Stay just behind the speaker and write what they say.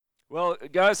Well,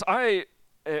 guys, I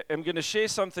am going to share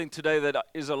something today that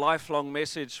is a lifelong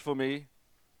message for me.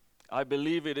 I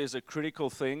believe it is a critical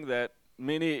thing that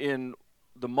many in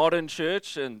the modern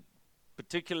church, and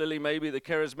particularly maybe the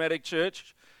charismatic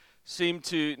church, seem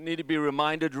to need to be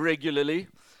reminded regularly.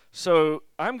 So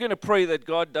I'm going to pray that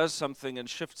God does something and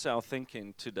shifts our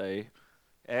thinking today,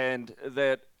 and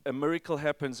that a miracle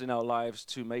happens in our lives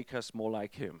to make us more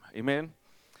like Him. Amen?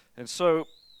 And so,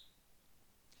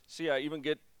 see, I even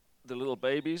get the little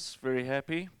babies very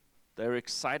happy. They're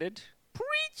excited.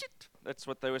 Preach it! That's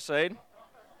what they were saying.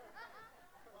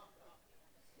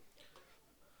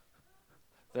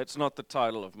 That's not the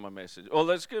title of my message. Oh,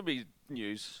 that's going to be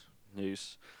news.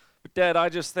 But Dad, I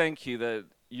just thank you that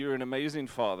you're an amazing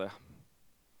Father.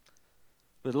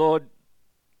 But Lord,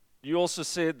 you also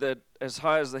said that as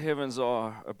high as the heavens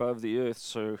are above the earth,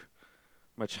 so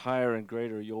much higher and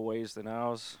greater are your ways than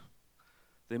ours.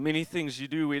 There are many things you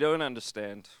do we don't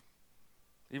understand,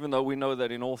 even though we know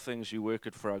that in all things you work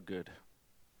it for our good.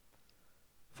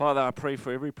 Father, I pray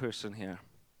for every person here.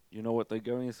 You know what they're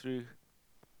going through.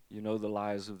 You know the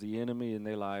lies of the enemy in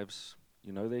their lives.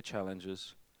 You know their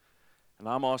challenges. And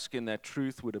I'm asking that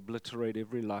truth would obliterate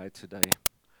every lie today.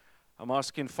 I'm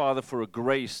asking, Father, for a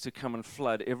grace to come and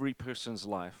flood every person's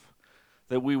life,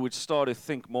 that we would start to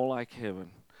think more like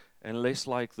heaven and less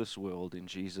like this world, in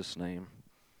Jesus' name.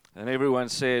 And everyone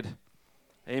said,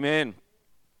 Amen.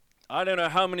 I don't know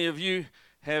how many of you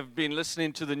have been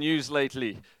listening to the news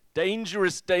lately.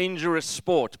 Dangerous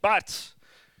sport. But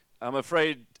I'm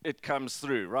afraid it comes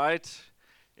through, right?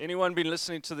 Anyone been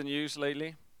listening to the news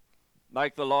lately?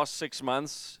 Like the last 6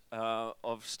 months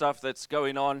of stuff that's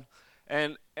going on.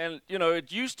 And you know,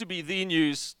 it used to be the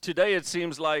news. Today it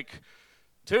seems like,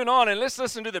 turn on and let's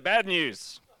listen to the bad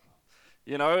news.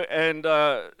 You know, and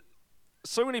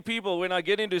so many people, when I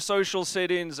get into social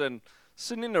settings and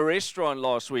sitting in a restaurant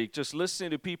last week, just listening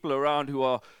to people around who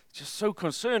are just so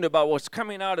concerned about what's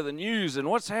coming out of the news and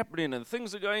what's happening, and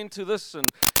things are going to this,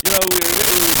 and you know,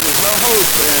 there's no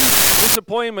hope and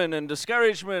disappointment and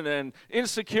discouragement and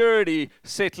insecurity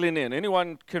settling in.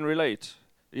 Anyone can relate.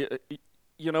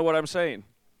 You know what I'm saying?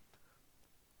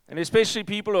 And especially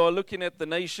people who are looking at the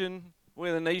nation,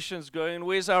 where the nation's going,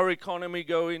 where's our economy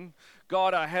going?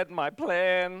 God, I had my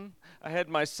plan, I had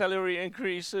my salary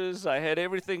increases, I had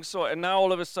everything sorted, and now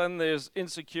all of a sudden there's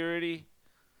insecurity.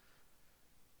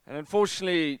 And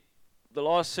unfortunately, the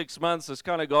last 6 months has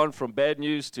kind of gone from bad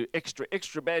news to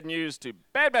extra bad news to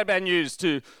bad news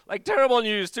to like terrible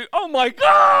news to, oh my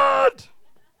God!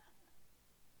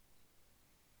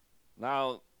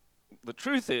 Now, the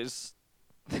truth is,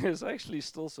 there's actually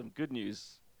still some good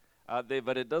news out there,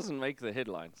 but it doesn't make the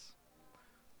headlines.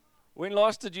 When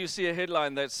last did you see a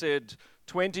headline that said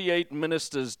 28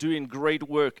 ministers doing great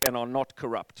work and are not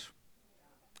corrupt?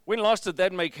 When last did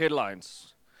that make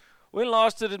headlines? When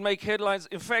last did it make headlines?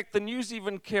 In fact, the news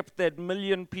even kept that 1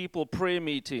 million people prayer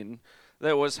meeting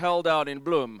that was held out in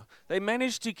Bloom. They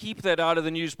managed to keep that out of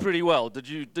the news pretty well. Did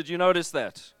you notice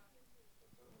that?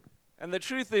 And the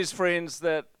truth is, friends,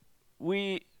 that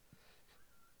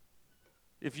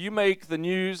if you make the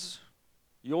news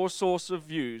your source of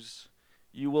views,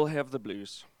 you will have the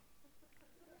blues.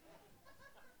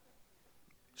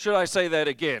 Should I say that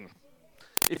again?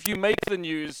 If you make the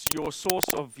news your source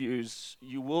of views,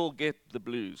 you will get the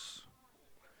blues.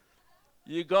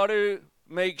 You got to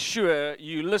make sure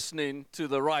you're listening to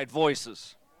the right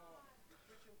voices.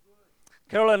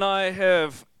 Carol and I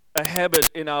have a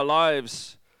habit in our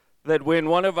lives that when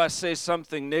one of us says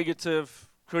something negative,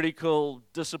 critical,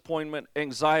 disappointment,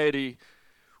 anxiety,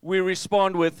 we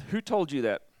respond with, who told you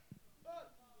that?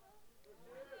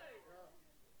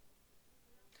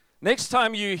 Next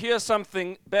time you hear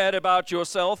something bad about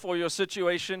yourself or your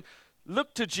situation,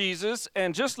 look to Jesus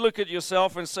and just look at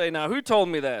yourself and say, now, who told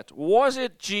me that? Was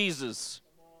it Jesus?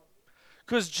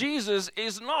 Because Jesus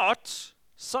is not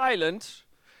silent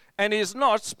and is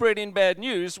not spreading bad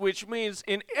news, which means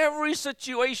in every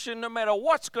situation, no matter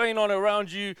what's going on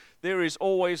around you, there is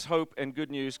always hope and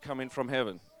good news coming from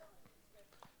heaven.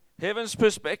 Heaven's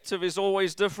perspective is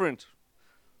always different.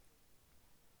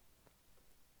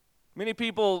 Many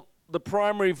people, the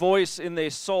primary voice in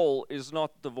their soul is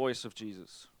not the voice of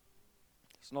Jesus.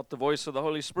 It's not the voice of the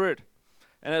Holy Spirit.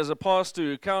 And as a pastor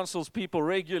who counsels people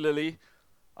regularly,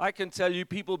 I can tell you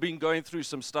people have been going through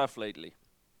some stuff lately.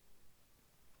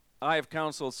 I have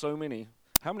counseled so many.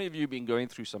 How many of you have been going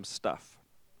through some stuff?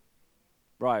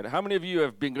 Right. How many of you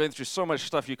have been going through so much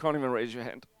stuff you can't even raise your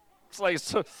hand? It's like,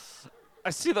 so,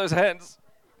 I see those hands.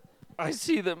 I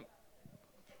see them.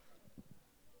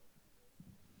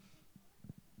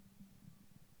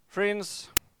 Friends,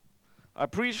 I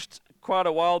preached quite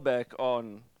a while back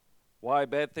on Why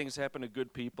bad things happen to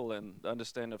good people and the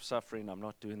understand of suffering. I'm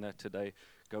not doing that today.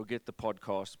 Go get the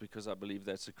podcast because I believe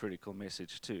that's a critical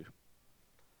message too.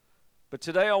 But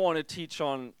today I want to teach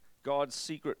on God's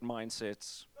secret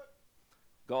mindsets,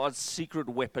 God's secret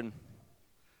weapon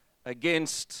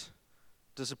against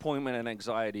disappointment and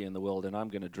anxiety in the world, and I'm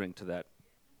going to drink to that.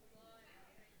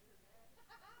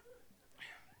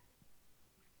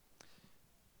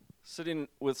 Sitting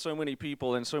with so many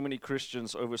people and so many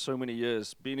Christians over so many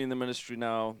years, being in the ministry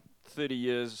now 30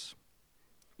 years,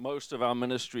 most of our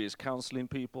ministry is counseling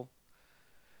people.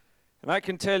 And I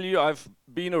can tell you, I've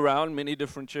been around many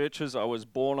different churches. I was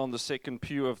born on the second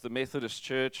pew of the Methodist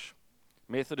Church,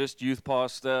 Methodist youth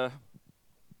pastor,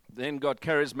 then got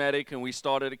charismatic, and we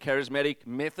started a charismatic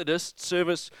Methodist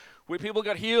service where people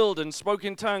got healed and spoke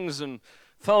in tongues and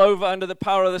fell over under the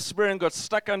power of the Spirit and got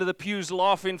stuck under the pews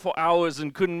laughing for hours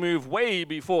and couldn't move way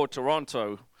before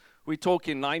Toronto. We talk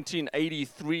in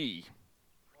 1983,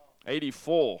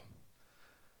 84.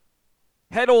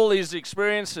 Had all these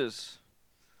experiences.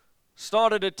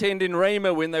 Started attending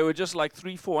Rhema when they were just like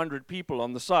 300-400 people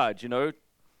on the side,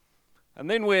 And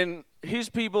then when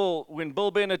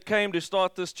Bill Bennett came to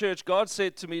start this church, God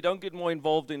said to me, don't get more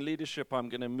involved in leadership. I'm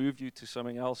going to move you to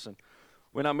something else. And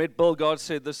when I met Bill, God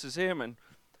said, this is him. And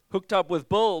hooked up with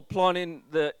Bill, planning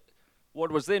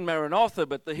what was then Maranatha,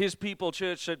 but the His People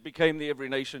Church that became the Every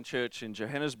Nation Church in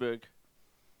Johannesburg.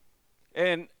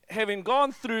 And having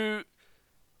gone through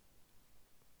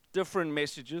different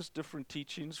messages, different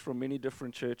teachings from many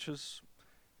different churches,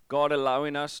 God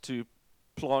allowing us to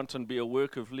plant and be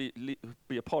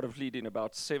a part of leading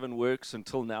about 7 works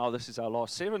until now. This is our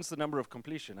last. 7's the number of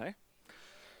completion, eh?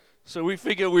 So we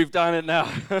figure we've done it now.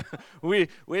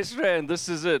 West Rand, this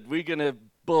is it. We're going to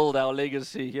build our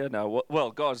legacy here now.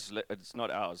 Well, God's, it's not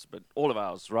ours, but all of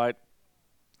ours, right?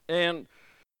 And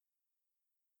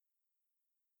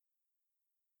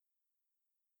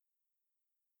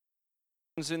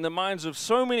in the minds of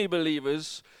so many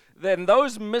believers, then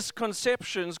those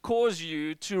misconceptions cause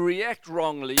you to react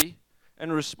wrongly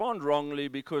and respond wrongly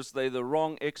because they're the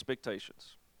wrong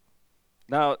expectations.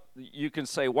 Now, you can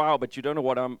say, wow, but you don't know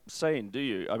what I'm saying, do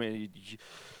you? I mean,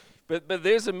 but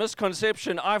there's a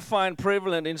misconception I find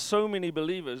prevalent in so many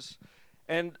believers,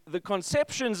 and the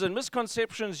conceptions and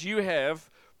misconceptions you have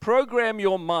program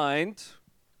your mind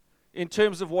in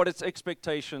terms of what its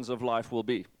expectations of life will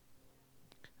be.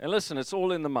 And listen, it's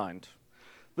all in the mind.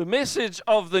 The message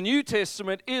of the New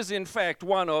Testament is, in fact,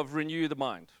 one of renew the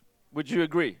mind. Would you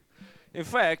agree? In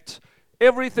fact,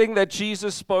 everything that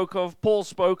Jesus spoke of, Paul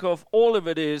spoke of, all of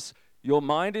it is, your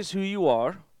mind is who you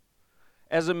are.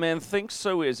 As a man thinks,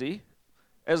 so is he.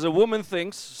 As a woman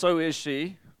thinks, so is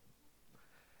she.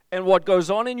 And what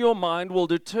goes on in your mind will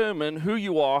determine who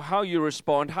you are, how you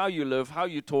respond, how you live, how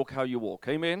you talk, how you walk.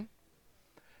 Amen?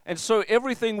 And so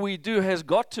everything we do has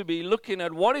got to be looking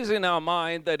at what is in our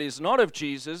mind that is not of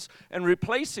Jesus and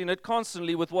replacing it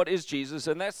constantly with what is Jesus,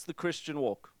 and that's the Christian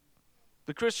walk.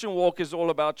 The Christian walk is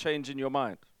all about changing your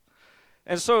mind.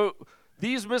 And so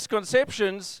these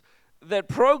misconceptions that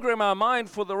program our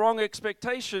mind for the wrong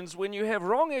expectations, when you have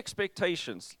wrong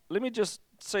expectations, let me just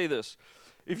say this.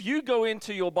 If you go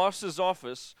into your boss's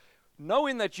office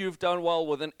knowing that you've done well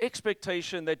with an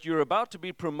expectation that you're about to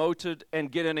be promoted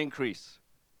and get an increase,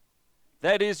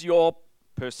 that is your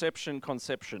perception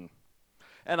conception.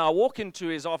 And I walk into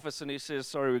his office and he says,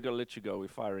 sorry, we've got to let you go. We're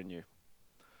firing you.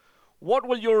 What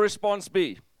will your response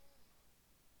be?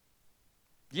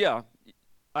 Yeah,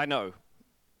 I know.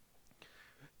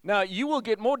 Now, you will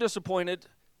get more disappointed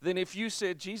than if you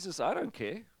said, Jesus, I don't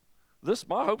care.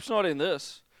 My hope's not in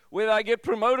this. Whether I get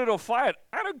promoted or fired,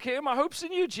 I don't care. My hope's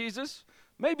in you, Jesus.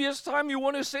 Maybe it's time you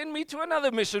want to send me to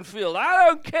another mission field. I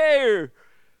don't care.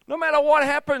 No matter what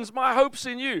happens, my hope's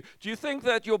in you. Do you think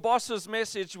that your boss's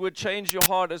message would change your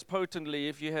heart as potently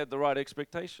if you had the right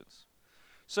expectations?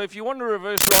 So if you want to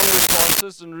reverse wrong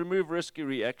responses and remove risky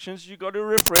reactions, you've got to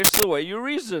refresh the way you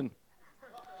reason.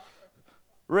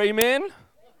 Amen?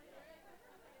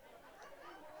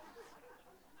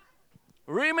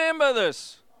 Remember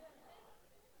this.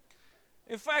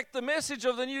 In fact, the message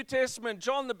of the New Testament,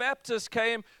 John the Baptist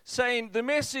came saying the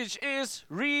message is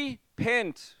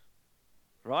repent.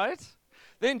 Right?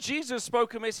 Then Jesus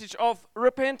spoke a message of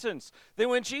repentance. Then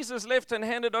when Jesus left and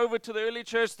handed over to the early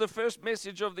church, the first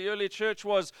message of the early church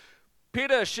was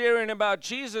Peter sharing about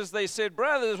Jesus. They said,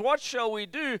 brothers, what shall we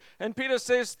do? And Peter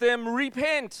says to them,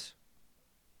 repent.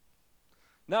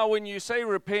 Now, when you say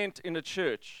repent in a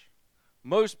church,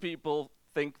 most people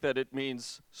think that it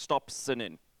means stop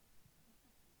sinning.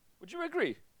 Would you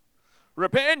agree?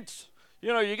 Repent.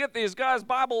 You know, you get these guys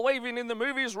Bible waving in the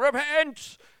movies,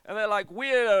 repent, and they're like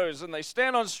weirdos, and they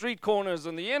stand on street corners,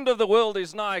 and the end of the world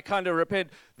is nigh, kind of repent.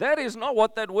 That is not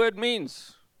what that word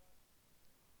means.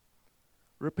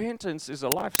 Repentance is a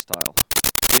lifestyle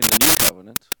in the New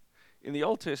Covenant. In the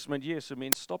Old Testament, yes, it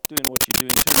means stop doing what you're doing,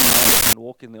 turn around and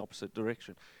walk in the opposite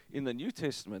direction. In the New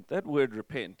Testament, that word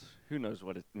repent, who knows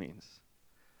what it means?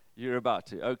 You're about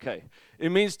to. Okay.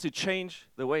 It means to change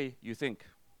the way you think.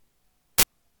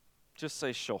 Just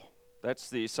say sure. That's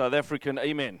the South African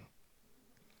amen.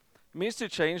 It means to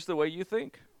change the way you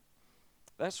think.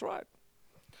 That's right.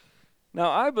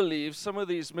 Now, I believe some of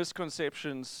these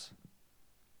misconceptions,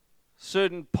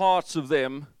 certain parts of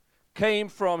them, came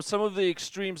from some of the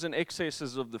extremes and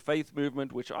excesses of the faith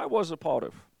movement, which I was a part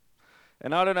of.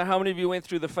 And I don't know how many of you went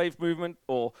through the faith movement,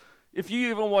 or if you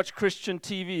even watch Christian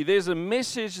TV, there's a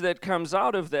message that comes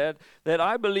out of that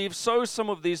I believe sows some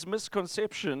of these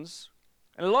misconceptions.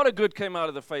 And a lot of good came out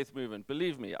of the faith movement,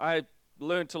 believe me. I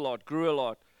learned a lot, grew a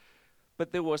lot.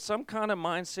 But there was some kind of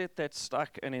mindset that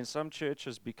stuck, and in some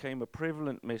churches became a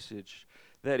prevalent message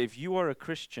that if you are a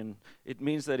Christian, it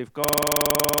means that if God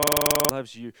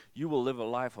loves you, you will live a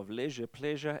life of leisure,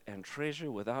 pleasure, and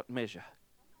treasure without measure.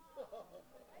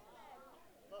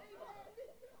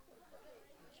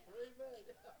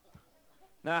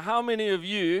 Now, how many of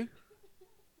you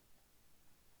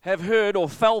have heard or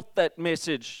felt that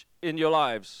message in your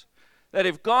lives? That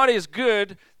if God is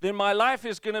good, then my life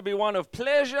is going to be one of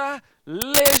pleasure,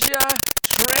 leisure,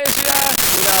 treasure,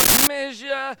 without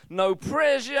measure, no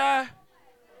pressure.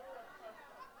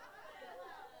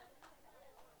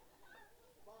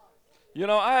 You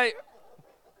know, I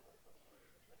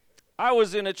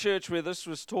was in a church where this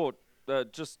was taught. I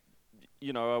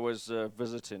was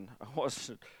visiting. I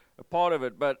wasn't a part of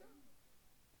it. But,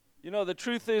 you know, the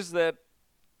truth is that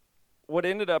what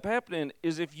ended up happening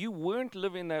is if you weren't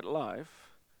living that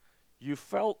life, you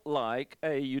felt like,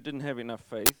 A, you didn't have enough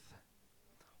faith,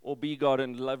 or B, God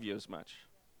didn't love you as much.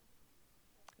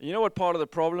 And you know what part of the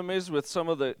problem is with some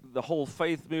of the whole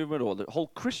faith movement, or the whole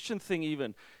Christian thing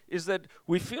even, is that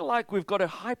we feel like we've got to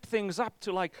hype things up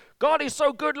to like, God is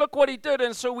so good, look what he did.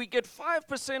 And so we get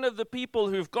 5% of the people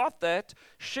who've got that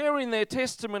sharing their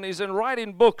testimonies and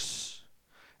writing books.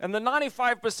 And the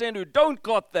 95% who don't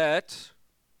got that,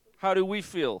 how do we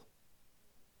feel?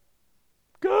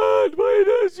 God, why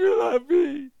don't you love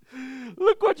me?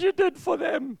 Look what you did for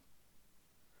them.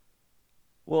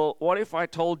 Well, what if I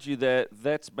told you that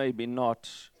that's maybe not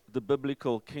the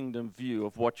biblical kingdom view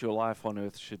of what your life on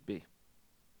earth should be?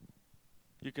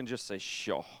 You can just say,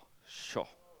 sure.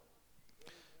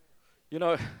 You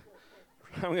know,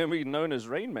 I'm going to be known as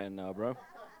Rain Man now, bro.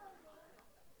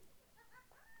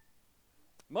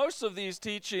 Most of these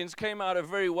teachings came out of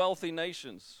very wealthy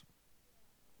nations.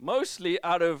 Mostly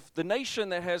out of the nation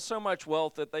that has so much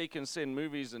wealth that they can send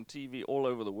movies and TV all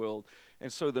over the world.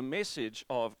 And so the message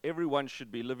of everyone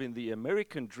should be living the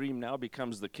American dream now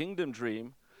becomes the kingdom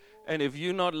dream. And if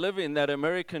you're not living that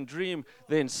American dream,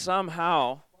 then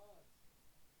somehow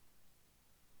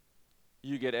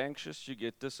you get anxious, you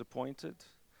get disappointed.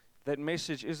 That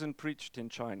message isn't preached in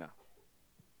China.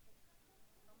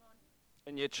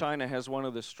 And yet China has one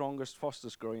of the strongest,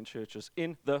 fastest growing churches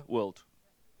in the world.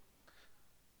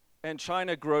 And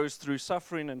China grows through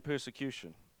suffering and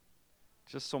persecution.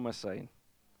 Just so much saying.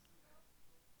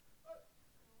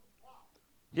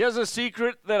 Here's a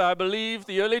secret that I believe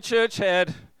the early church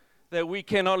had that we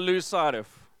cannot lose sight of.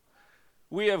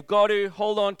 We have got to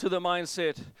hold on to the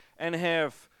mindset and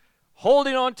have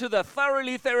holding on to the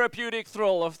thoroughly therapeutic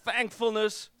thrill of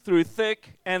thankfulness through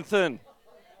thick and thin.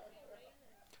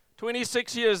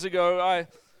 26 years ago,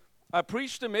 I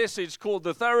preached a message called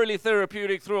the thoroughly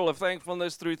therapeutic thrill of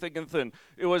thankfulness through thick and thin.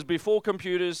 It was before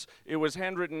computers. It was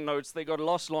handwritten notes. They got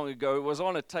lost long ago. It was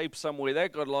on a tape somewhere.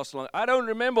 That got lost long. I don't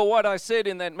remember what I said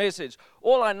in that message.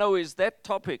 All I know is that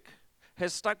topic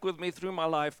has stuck with me through my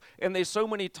life. And there's so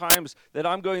many times that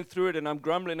I'm going through it and I'm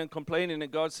grumbling and complaining.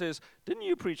 And God says, didn't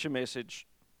you preach a message?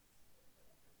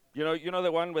 You know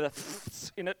the one with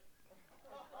a in it?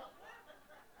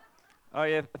 Oh,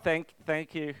 yeah. Thank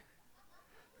you.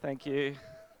 Thank you.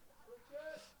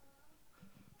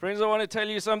 Friends, I want to tell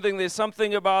you something. There's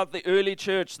something about the early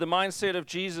church, the mindset of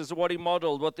Jesus, what he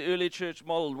modeled, what the early church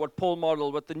modeled, what Paul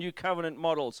modeled, what the New Covenant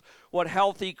models, what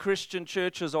healthy Christian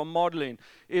churches are modeling,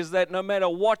 is that no matter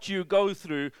what you go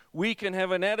through, we can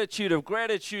have an attitude of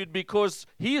gratitude because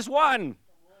he's won.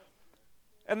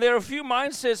 And there are a few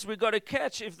mindsets we've got to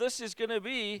catch if this is going to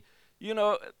be,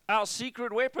 our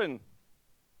secret weapon.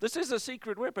 This is a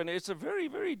secret weapon. It's a very,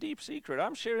 very deep secret.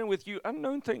 I'm sharing with you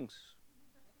unknown things.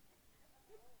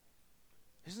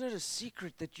 Isn't it a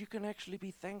secret that you can actually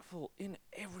be thankful in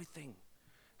everything?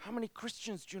 How many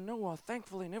Christians do you know are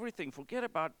thankful in everything? Forget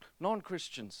about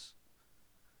non-Christians.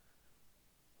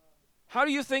 How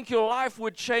do you think your life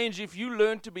would change if you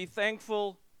learned to be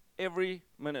thankful every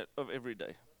minute of every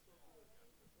day?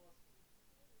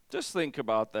 Just think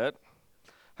about that.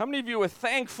 How many of you were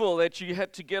thankful that you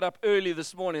had to get up early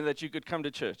this morning that you could come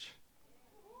to church?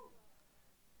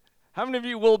 How many of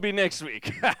you will be next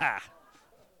week?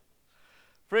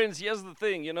 Friends, here's the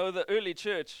thing. You know, the early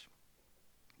church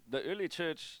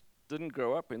didn't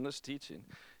grow up in this teaching.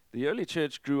 The early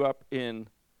church grew up in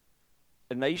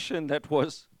a nation that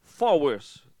was far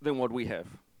worse than what we have.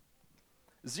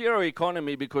 Zero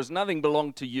economy because nothing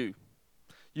belonged to you.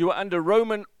 You were under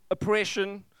Roman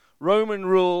oppression, Roman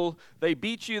rule. They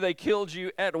beat you, they killed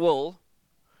you at will.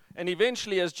 And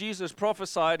eventually, as Jesus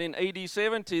prophesied in AD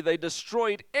 70, they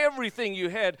destroyed everything you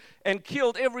had and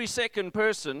killed every second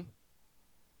person,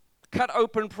 cut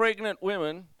open pregnant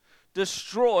women,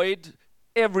 destroyed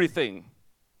everything.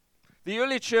 The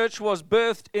early church was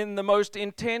birthed in the most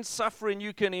intense suffering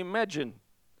you can imagine.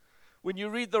 When you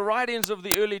read the writings of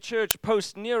the early church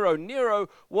post-Nero, Nero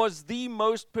was the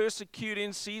most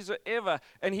persecuting Caesar ever,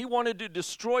 and he wanted to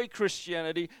destroy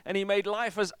Christianity, and he made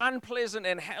life as unpleasant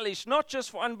and hellish, not just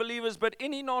for unbelievers, but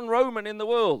any non-Roman in the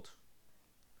world.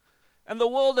 And the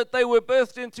world that they were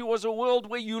birthed into was a world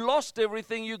where you lost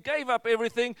everything, you gave up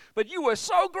everything, but you were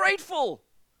so grateful.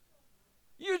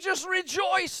 You just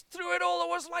rejoiced through it all. It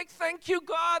was like, thank you,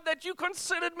 God, that you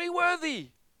considered me worthy.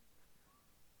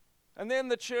 And then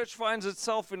the church finds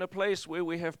itself in a place where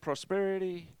we have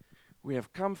prosperity, we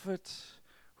have comfort,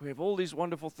 we have all these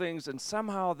wonderful things, and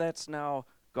somehow that's now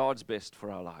God's best for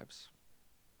our lives.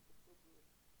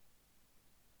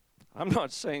 I'm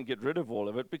not saying get rid of all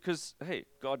of it because, hey,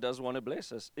 God does want to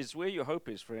bless us. It's where your hope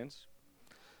is, friends.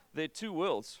 There are two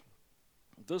worlds.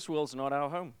 This world's not our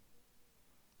home.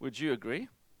 Would you agree?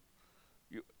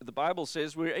 The Bible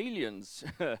says we're aliens.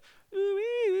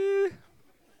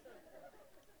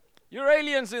 You're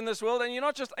aliens in this world, and you're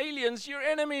not just aliens, you're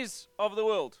enemies of the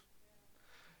world.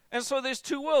 And so there's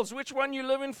two worlds. Which one you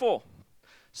living for?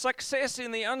 Success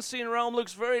in the unseen realm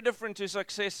looks very different to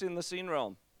success in the seen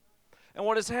realm. And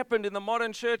what has happened in the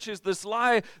modern church is this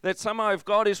lie that somehow if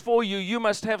God is for you, you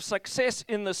must have success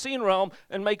in the seen realm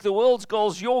and make the world's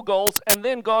goals your goals, and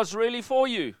then God's really for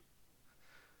you.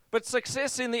 But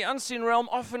success in the unseen realm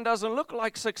often doesn't look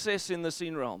like success in the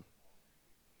seen realm.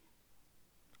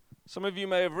 Some of you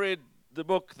may have read the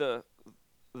book, the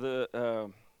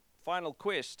Final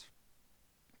Quest,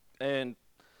 and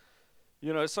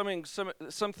you know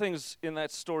some things in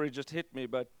that story just hit me.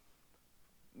 But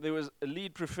there was a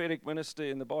lead prophetic minister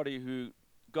in the body who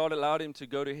God allowed him to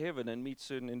go to heaven and meet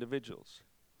certain individuals.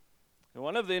 And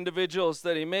one of the individuals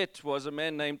that he met was a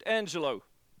man named Angelo.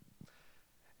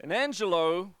 And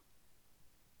Angelo,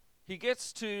 he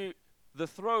gets to the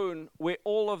throne where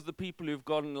all of the people who've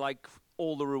gotten like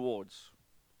all the rewards.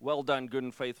 Well done, good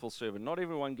and faithful servant. Not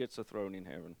everyone gets a throne in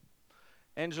heaven.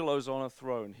 Angelo's on a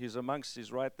throne. He's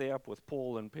right there up with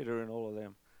Paul and Peter and all of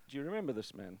them. Do you remember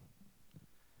this man?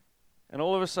 And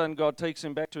all of a sudden, God takes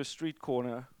him back to a street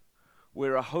corner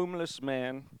where a homeless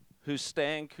man who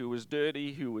stank, who was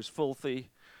dirty, who was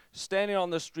filthy, standing on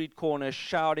the street corner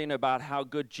shouting about how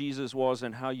good Jesus was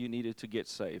and how you needed to get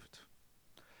saved.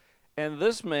 And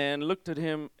this man looked at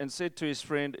him and said to his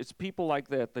friend, it's people like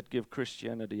that that give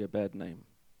Christianity a bad name.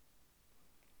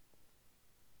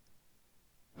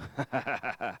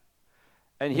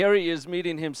 And here he is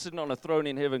meeting him sitting on a throne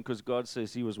in heaven because God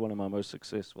says he was one of my most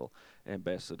successful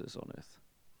ambassadors on earth.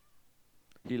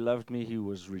 He loved me, he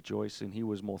was rejoicing, he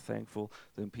was more thankful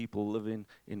than people living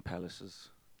in palaces.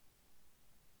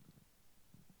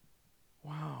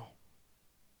 Wow.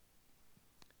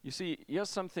 You see,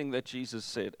 here's something that Jesus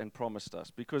said and promised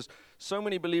us, because so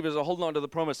many believers are holding on to the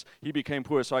promise, he became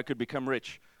poor so I could become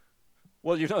rich.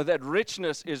 Well, you know that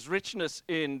richness is richness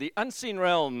in the unseen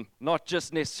realm, not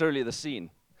just necessarily the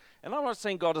seen. And I'm not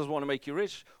saying God doesn't want to make you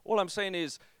rich. All I'm saying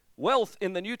is wealth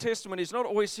in the New Testament is not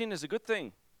always seen as a good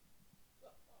thing.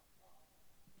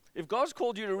 If God's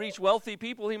called you to reach wealthy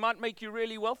people, he might make you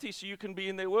really wealthy so you can be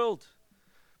in their world.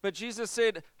 But Jesus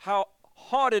said how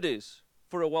hard it is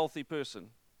for a wealthy person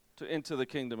to enter the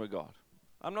kingdom of God.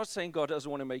 I'm not saying God doesn't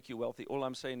want to make you wealthy. All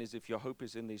I'm saying is if your hope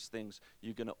is in these things,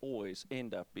 you're going to always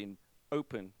end up being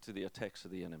open to the attacks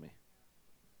of the enemy.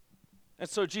 And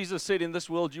so Jesus said, in this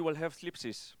world you will have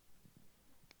thlipsis.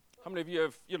 How many of you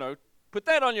have, put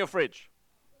that on your fridge?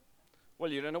 Well,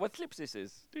 you don't know what thlipsis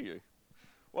is, do you?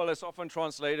 Well, it's often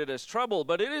translated as trouble,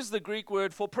 but it is the Greek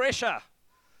word for pressure.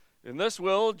 In this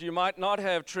world, you might not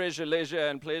have treasure, leisure,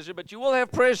 and pleasure, but you will have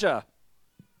pressure.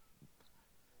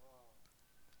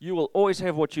 you will always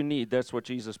have what you need. That's what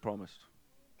Jesus promised.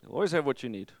 You'll always have what you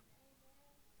need.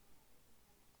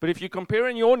 But if you're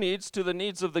comparing your needs to the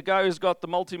needs of the guy who's got the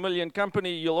multi-million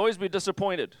company, you'll always be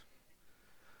disappointed.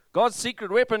 God's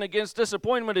secret weapon against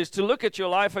disappointment is to look at your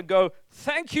life and go,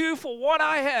 thank you for what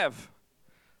I have.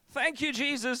 Thank you,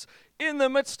 Jesus, in the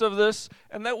midst of this.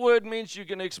 And that word means you're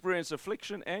going to experience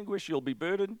affliction, anguish, you'll be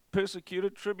burdened,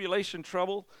 persecuted, tribulation,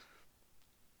 trouble.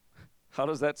 How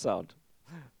does that sound?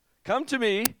 Come to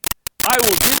me, I will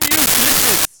give you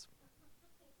flippies.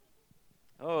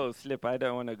 Oh, flip, I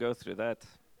don't want to go through that.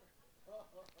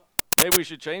 Maybe we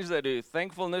should change that to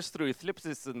thankfulness through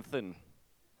flipsis and thin.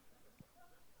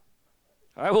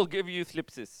 I will give you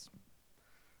flipsis.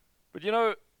 But you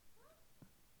know,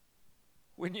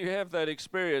 when you have that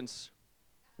experience,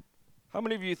 how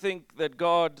many of you think that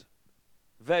God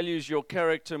values your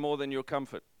character more than your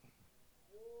comfort?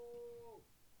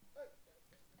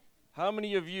 How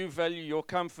many of you value your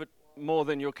comfort more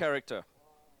than your character?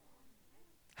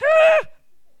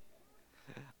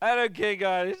 I don't care,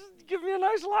 guys. Give me a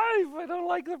nice life. I don't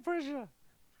like the pressure.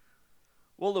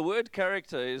 Well, the word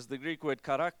character is the Greek word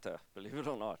charakter, believe it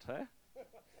or not.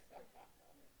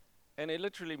 And it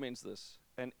literally means this: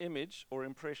 an image or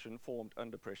impression formed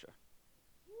under pressure.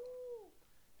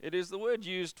 It is the word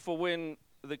used for when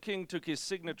the king took his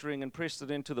signet ring and pressed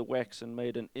it into the wax and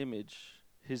made an image,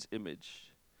 his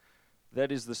image. That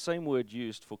is the same word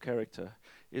used for character,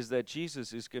 is that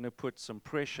Jesus is going to put some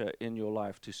pressure in your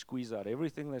life to squeeze out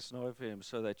everything that's not of him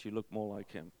so that you look more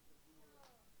like him.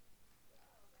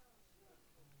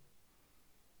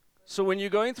 So when you're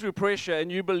going through pressure and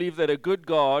you believe that a good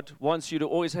God wants you to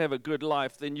always have a good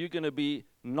life, then you're going to be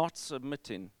not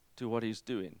submitting to what he's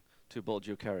doing to build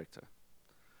your character.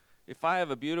 If I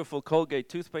have a beautiful Colgate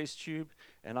toothpaste tube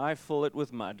and I fill it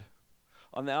with mud,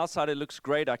 on the outside it looks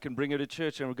great, I can bring it to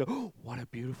church and we'll go, oh, what a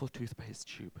beautiful toothpaste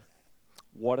tube.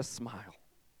 What a smile.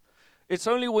 It's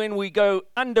only when we go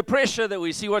under pressure that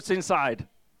we see what's inside.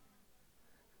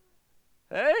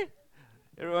 Hey?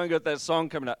 Everyone got that song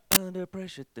coming up. Under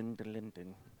pressure. Dun, dun, dun,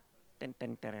 dun. Dun,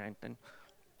 dun, dun, dun, dun.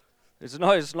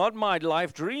 It's not my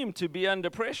life dream to be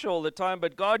under pressure all the time,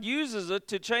 but God uses it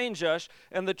to change us.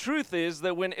 And the truth is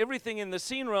that when everything in the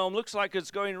seen realm looks like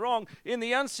it's going wrong, in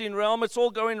the unseen realm, it's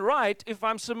all going right if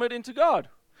I'm submitting to God.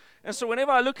 And so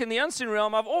whenever I look in the unseen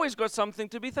realm, I've always got something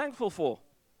to be thankful for.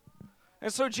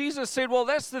 And so Jesus said, well,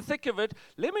 that's the thick of it.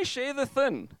 Let me share the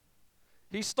thin.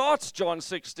 He starts John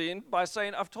 16 by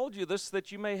saying, I've told you this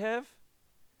that you may have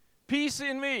peace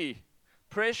in me.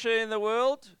 Pressure in the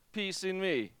world, peace in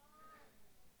me.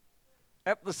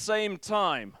 At the same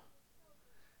time.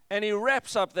 And he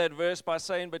wraps up that verse by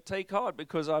saying, but take heart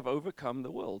because I've overcome the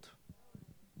world.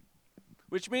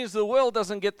 Which means the world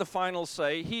doesn't get the final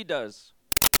say, he does.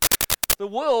 The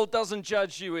world doesn't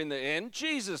judge you in the end,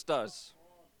 Jesus does.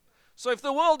 So if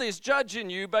the world is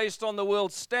judging you based on the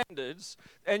world's standards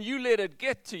and you let it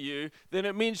get to you, then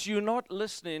it means you're not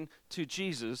listening to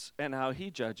Jesus and how he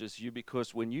judges you,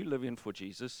 because when you live in for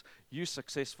Jesus, you're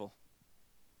successful.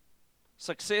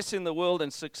 Success in the world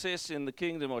and success in the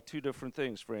kingdom are two different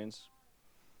things, friends.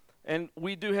 And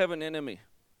we do have an enemy.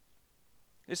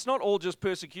 It's not all just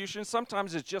persecution.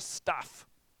 Sometimes it's just stuff.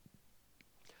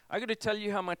 I'm going to tell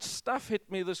you how much stuff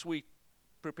hit me this week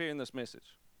preparing this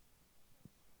message.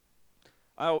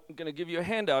 I'm going to give you a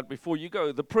handout before you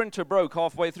go. The printer broke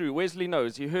halfway through. Wesley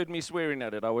knows. He heard me swearing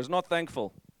at it. I was not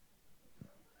thankful.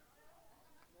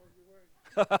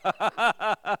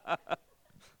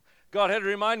 God had to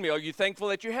remind me, are you thankful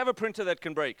that you have a printer that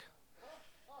can break?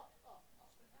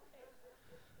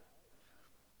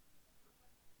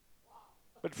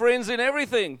 But friends, in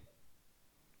everything.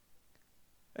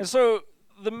 And so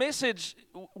the message,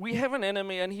 we have an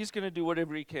enemy and he's going to do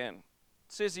whatever he can.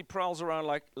 It says he prowls around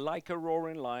like a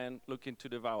roaring lion looking to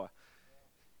devour.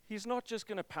 He's not just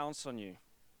going to pounce on you.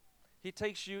 He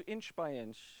takes you inch by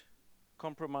inch,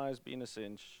 compromise being a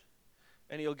cinch.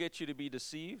 And he'll get you to be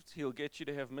deceived. He'll get you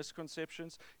to have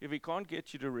misconceptions. If he can't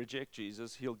get you to reject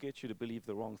Jesus, he'll get you to believe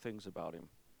the wrong things about him.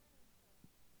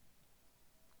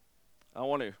 I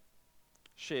want to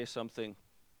share something.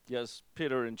 Yes,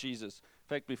 Peter and Jesus.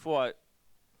 In fact, before I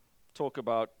talk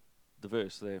about the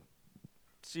verse there,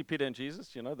 see Peter and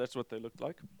Jesus? You know, that's what they looked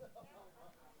like.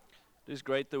 It is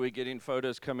great that we're getting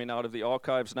photos coming out of the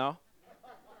archives now.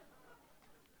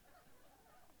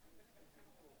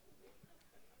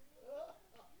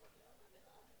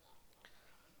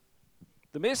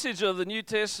 The message of the New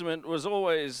Testament was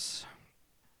always,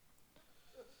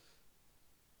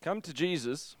 come to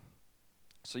Jesus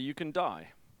so you can die.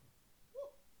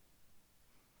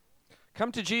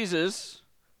 Come to Jesus,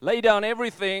 lay down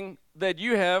everything that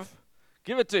you have,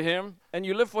 Give it to him, and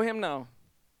you live for him now.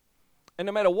 And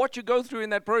no matter what you go through in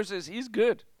that process, he's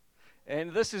good.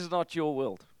 And this is not your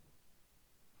world.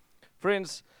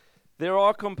 Friends, there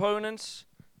are components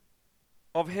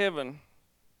of heaven,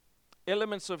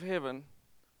 elements of heaven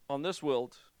on this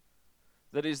world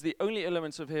that is the only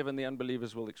elements of heaven the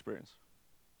unbelievers will experience.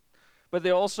 But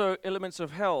there are also elements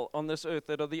of hell on this earth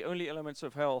that are the only elements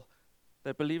of hell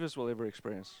that believers will ever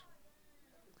experience.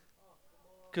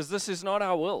 Because this is not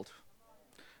our world.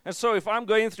 And so if I'm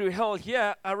going through hell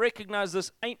here, I recognize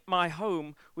this ain't my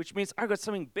home, which means I've got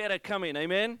something better coming.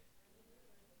 Amen?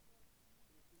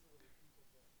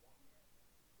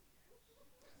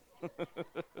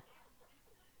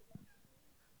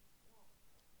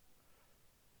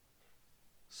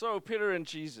 So Peter and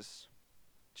Jesus.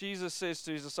 Jesus says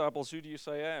to his disciples, who do you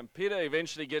say I am? Peter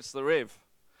eventually gets the rev.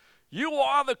 You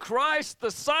are the Christ,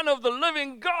 the Son of the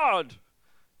living God.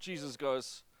 Jesus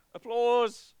goes,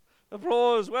 applause,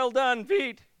 applause, well done,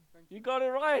 Pete. You got it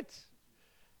right.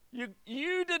 You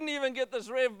didn't even get this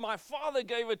rev. My Father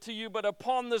gave it to you, but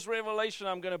upon this revelation,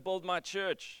 I'm going to build my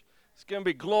church. It's going to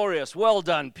be glorious. Well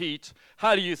done, Pete.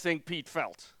 How do you think Pete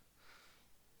felt?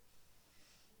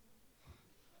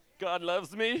 God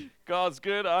loves me. God's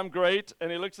good. I'm great. And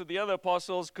he looks at the other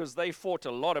apostles because they fought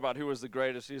a lot about who was the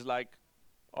greatest. He's like,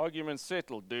 argument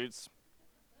settled, dudes.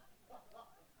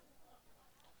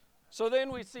 So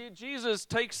then we see Jesus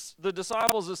takes the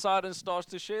disciples aside and starts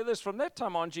to share this. From that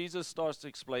time on, Jesus starts to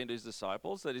explain to his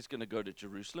disciples that he's going to go to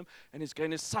Jerusalem and he's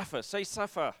going to suffer. Say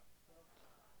suffer.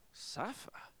 Suffer.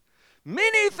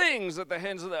 Many things at the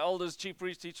hands of the elders, chief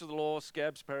priests, teachers of the law,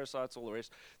 scabs, parasites, all the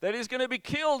rest. That he's going to be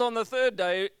killed on the third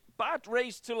day, but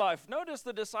raised to life. Notice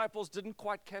the disciples didn't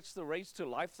quite catch the raised to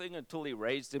life thing until he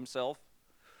raised himself.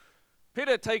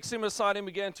 Peter takes him aside and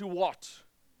began to what?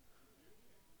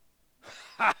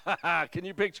 Can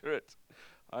you picture it?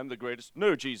 I'm the greatest.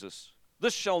 No, Jesus.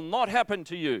 This shall not happen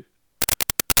to you.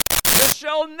 This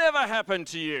shall never happen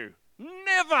to you.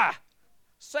 Never.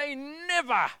 Say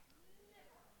never.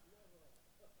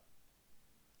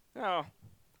 Now,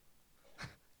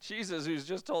 Jesus, who's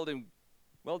just told him,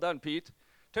 well done, Pete,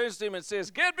 turns to him and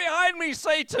says, get behind me,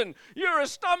 Satan. You're a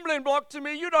stumbling block to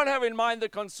me. You don't have in mind the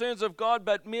concerns of God,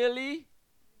 but merely.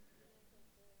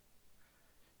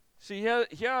 See,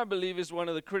 here I believe is one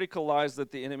of the critical lies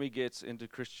that the enemy gets into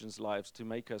Christians' lives to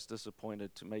make us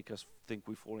disappointed, to make us think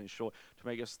we're falling short, to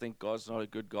make us think God's not a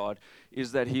good God,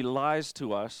 is that he lies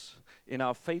to us in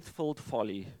our faith-filled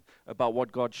folly about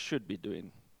what God should be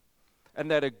doing. And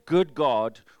that a good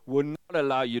God will not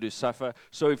allow you to suffer.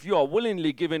 So if you are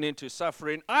willingly given into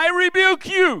suffering, I rebuke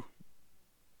you.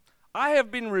 I have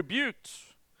been rebuked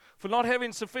for not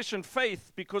having sufficient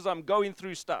faith because I'm going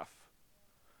through stuff.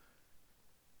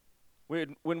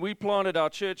 When we planted our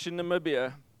church in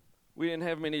Namibia, we didn't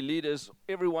have many leaders.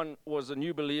 Everyone was a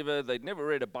new believer. They'd never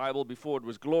read a Bible before. It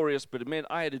was glorious, but it meant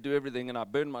I had to do everything, and I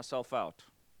burned myself out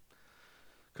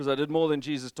because I did more than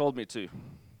Jesus told me to.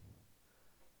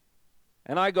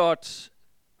 And I got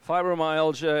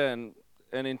fibromyalgia and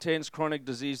an intense chronic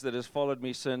disease that has followed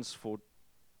me since for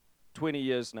 20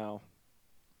 years now,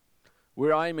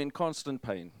 where I am in constant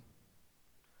pain.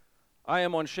 I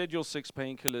am on Schedule 6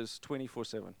 painkillers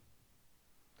 24/7.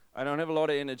 I don't have a lot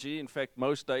of energy. In fact,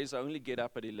 most days I only get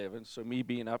up at 11, so me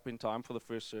being up in time for the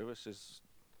first service is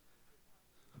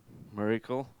a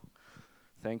miracle.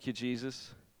 Thank you,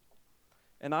 Jesus.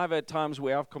 And I've had times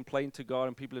where I've complained to God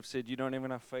and people have said, you don't have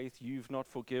enough faith, you've not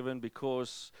forgiven,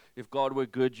 because if God were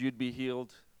good, you'd be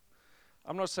healed.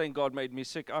 I'm not saying God made me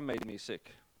sick, I made me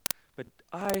sick. But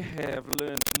I have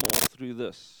learned more through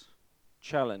this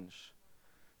challenge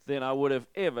than I would have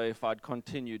ever if I'd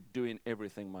continued doing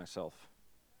everything myself.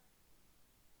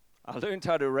 I learned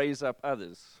how to raise up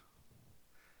others.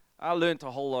 I learned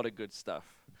a whole lot of good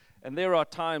stuff. And there are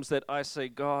times that I say,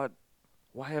 God,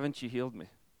 why haven't you healed me?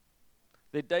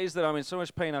 There are days that I'm in so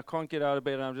much pain I can't get out of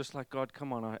bed, and I'm just like, God,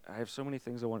 come on, I have so many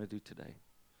things I want to do today.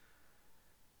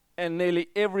 And nearly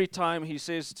every time he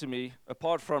says to me,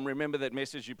 apart from remember that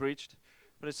message you preached,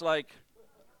 but it's like,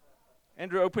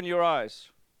 Andrew, open your eyes.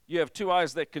 You have two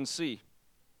eyes that can see.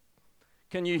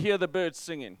 Can you hear the birds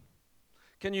singing?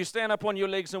 Can you stand up on your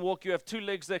legs and walk? You have two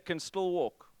legs that can still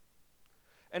walk.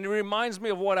 And it reminds me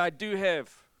of what I do have.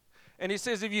 And he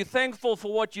says, if you're thankful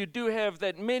for what you do have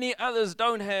that many others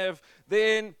don't have,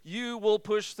 then you will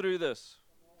push through this.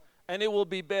 And it will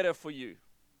be better for you.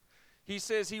 He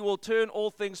says he will turn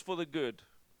all things for the good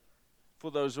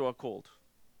for those who are called.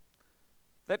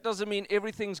 That doesn't mean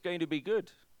everything's going to be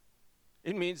good.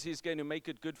 It means he's going to make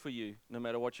it good for you no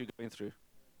matter what you're going through.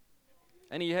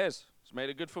 And he has. He's made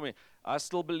it good for me. I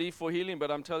still believe for healing, but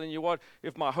I'm telling you what,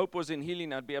 if my hope was in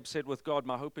healing, I'd be upset with God.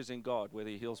 My hope is in God, whether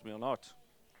he heals me or not.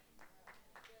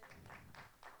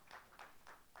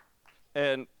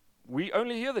 And we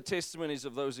only hear the testimonies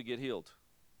of those who get healed.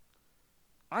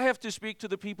 I have to speak to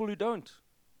the people who don't.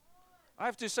 I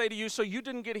have to say to you, so you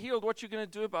didn't get healed, what you going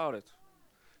to do about it?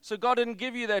 So God didn't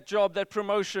give you that job, that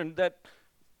promotion, that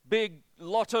big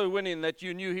lotto winning that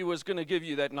you knew he was going to give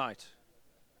you that night.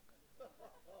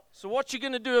 So what you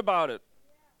going to do about it?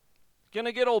 Going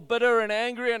to get all bitter and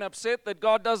angry and upset that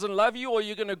God doesn't love you, or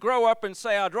you're going to grow up and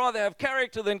say, I'd rather have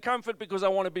character than comfort because I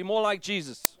want to be more like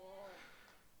Jesus.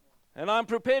 And I'm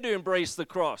prepared to embrace the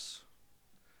cross.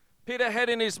 Peter had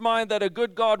in his mind that a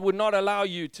good God would not allow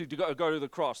you to go to the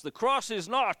cross. The cross is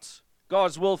not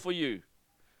God's will for you.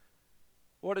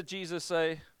 What did Jesus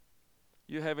say?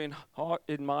 You have in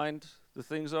mind the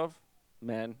things of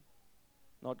man,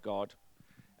 not God.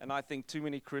 And I think too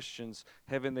many Christians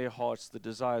have in their hearts the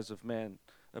desires of man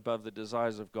above the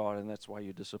desires of God, and that's why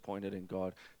you're disappointed in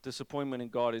God. Disappointment in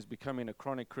God is becoming a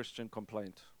chronic Christian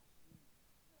complaint.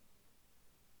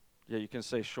 Yeah, you can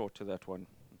say short to that one.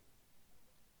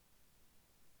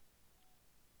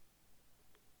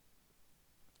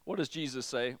 What does Jesus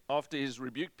say after he's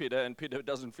rebuked Peter, and Peter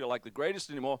doesn't feel like the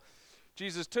greatest anymore?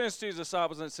 Jesus turns to his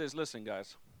disciples and says, listen,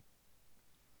 guys,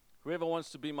 whoever wants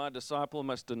to be my disciple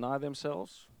must deny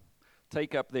themselves,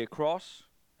 take up their cross,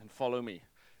 and follow me.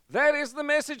 That is the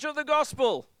message of the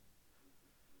gospel.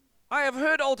 I have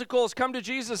heard altar calls, come to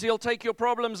Jesus, he'll take your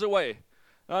problems away.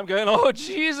 And I'm going, oh,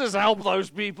 Jesus, help those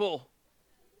people.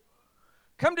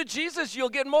 Come to Jesus, you'll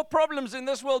get more problems in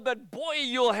this world, but boy,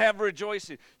 you'll have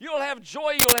rejoicing. You'll have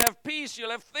joy, you'll have peace,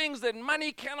 you'll have things that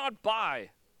money cannot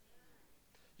buy.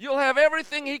 You'll have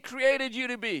everything he created you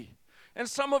to be. And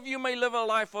some of you may live a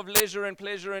life of leisure and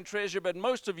pleasure and treasure, but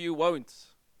most of you won't.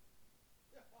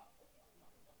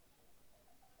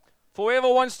 For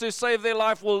whoever wants to save their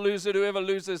life will lose it. Whoever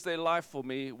loses their life for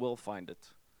me will find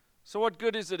it. So what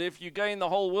good is it if you gain the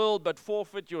whole world but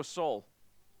forfeit your soul?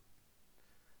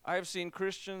 I have seen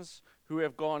Christians who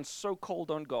have gone so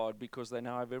cold on God because they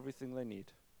now have everything they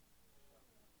need.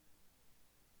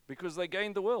 Because they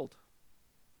gained the world.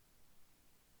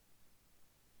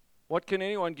 What can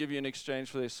anyone give you in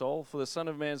exchange for their soul? For the Son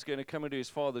of Man is going to come into his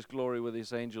Father's glory with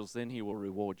his angels. Then he will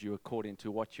reward you according to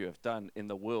what you have done in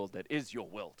the world that is your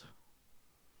world.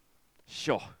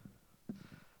 Sure.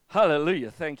 Hallelujah.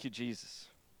 Thank you, Jesus.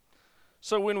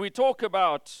 So when we talk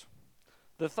about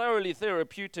the thoroughly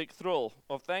therapeutic thrill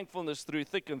of thankfulness through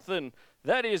thick and thin,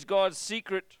 that is God's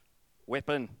secret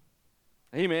weapon.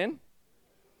 Amen.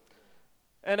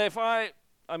 And if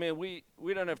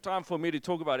we don't have time for me to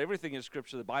talk about everything in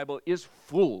Scripture. The Bible is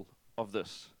full of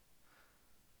this.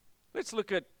 Let's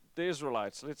look at the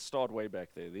Israelites. Let's start way back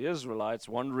there. The Israelites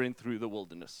wandering through the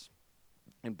wilderness.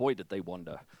 And boy, did they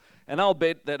wander. And I'll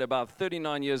bet that about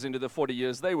 39 years into the 40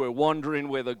 years, they were wondering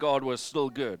whether God was still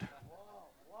good.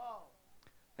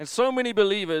 And so many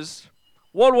believers,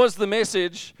 what was the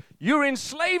message? You're in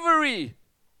slavery.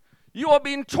 You are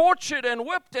being tortured and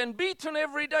whipped and beaten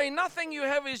every day. Nothing you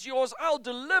have is yours. I'll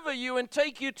deliver you and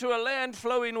take you to a land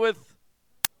flowing with...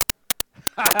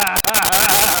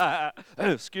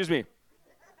 Excuse me.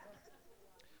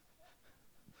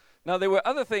 Now, there were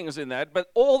other things in that,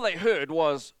 but all they heard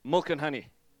was milk and honey.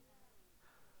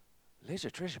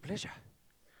 Leisure, treasure, pleasure.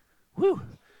 Woo.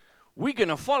 We're going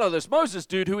to follow this Moses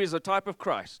dude who is a type of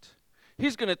Christ.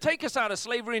 He's going to take us out of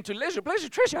slavery into leisure, pleasure,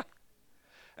 treasure.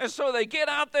 And so they get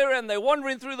out there and they're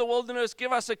wandering through the wilderness.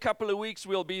 Give us a couple of weeks,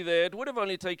 we'll be there. It would have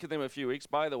only taken them a few weeks,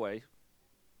 by the way.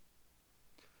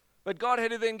 But God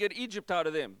had to then get Egypt out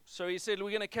of them. So he said,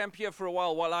 we're going to camp here for a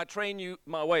while I train you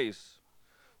my ways.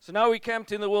 So now we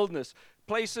camped in the wilderness.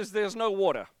 Places there's no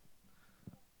water.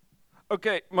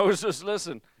 Okay, Moses,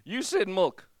 listen. You said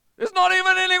milk. There's not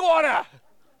even any water.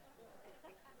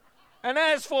 And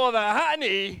as for the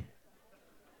honey...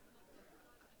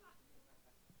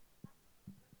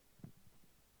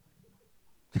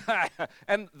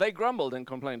 and they grumbled and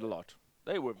complained a lot.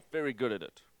 They were very good at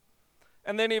it.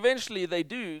 And then eventually they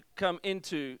do come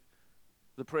into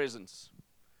the presence.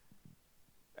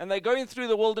 And they're going through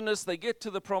the wilderness. They get to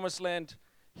the promised land.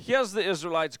 Here's the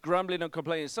Israelites grumbling and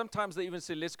complaining. Sometimes they even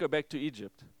say, let's go back to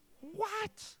Egypt.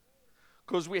 What?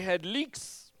 Because we had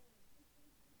leaks.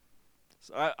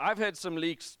 So I've had some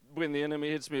leaks when the enemy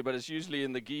hits me, but it's usually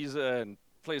in the geyser and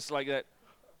places like that.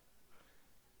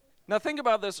 Now think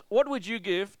about this. What would you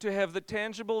give to have the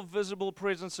tangible, visible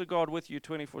presence of God with you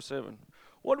 24/7?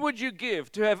 What would you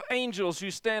give to have angels who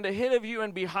stand ahead of you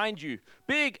and behind you?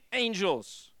 Big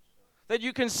angels that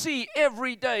you can see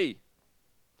every day.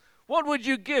 What would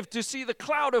you give to see the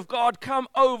cloud of God come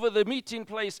over the meeting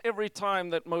place every time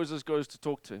that Moses goes to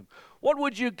talk to him? What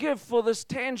would you give for this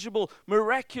tangible,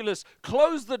 miraculous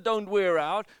clothes that don't wear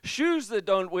out, shoes that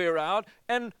don't wear out,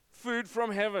 and food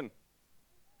from heaven?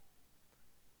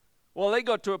 Well, they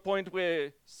got to a point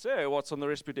where, sir, what's on the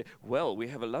recipe today? Well, we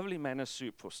have a lovely manna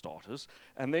soup for starters,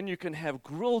 and then you can have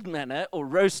grilled manna or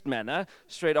roast manna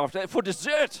straight after that. For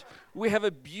dessert, we have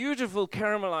a beautiful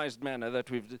caramelized manna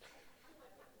that we've...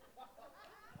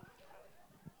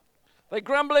 They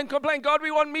grumble and complain, God,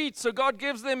 we want meat. So God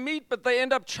gives them meat, but they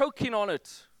end up choking on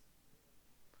it.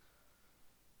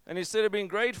 And instead of being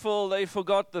grateful, they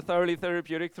forgot the thoroughly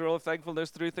therapeutic thrill of thankfulness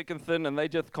through thick and thin, and they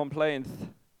just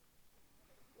complained.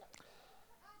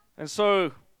 And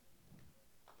so,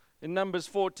 in Numbers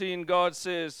 14, God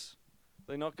says,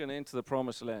 they're not going to enter the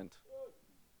promised land.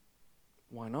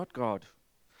 Why not, God?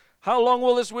 How long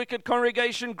will this wicked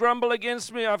congregation grumble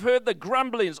against me? I've heard the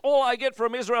grumblings. All I get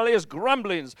from Israel is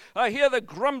grumblings. I hear the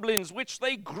grumblings which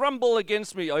they grumble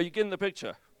against me. Are you getting the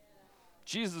picture?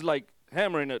 Jesus is like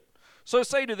hammering it. So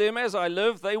say to them, as I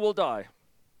live, they will die.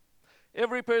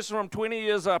 Every person from 20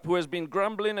 years up who has been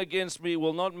grumbling against me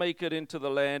will not make it into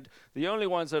the land. The only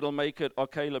ones that will make it are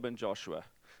Caleb and Joshua.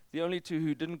 The only two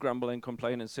who didn't grumble and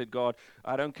complain and said, God,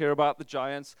 I don't care about the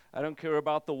giants. I don't care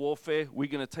about the warfare. We're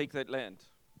going to take that land.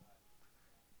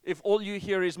 If all you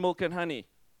hear is milk and honey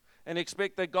and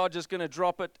expect that God's just going to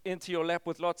drop it into your lap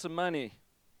with lots of money,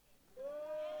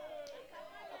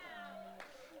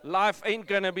 life ain't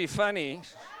going to be funny.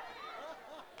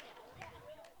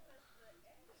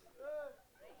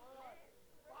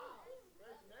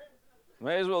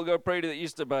 May as well go pray to the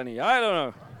Easter Bunny. I don't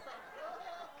know.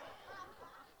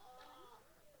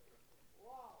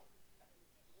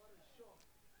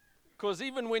 Because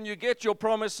even when you get your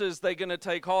promises, they're going to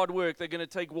take hard work, they're going to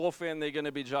take warfare, and they're going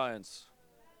to be giants.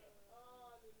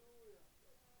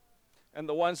 And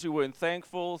the ones who weren't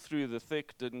thankful through the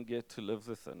thick didn't get to live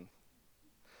the thin.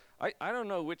 I don't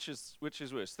know which is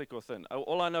worse, thick or thin.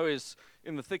 All I know is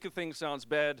in the thick of things sounds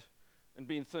bad, and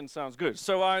being thin sounds good.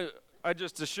 So I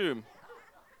just assume.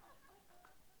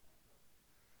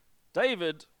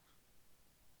 David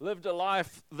lived a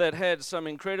life that had some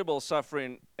incredible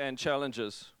suffering and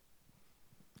challenges.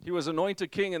 He was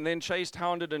anointed king and then chased,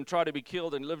 hounded, and tried to be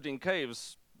killed and lived in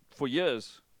caves for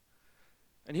years.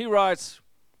 And he writes,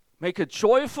 make a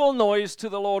joyful noise to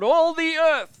the Lord, all the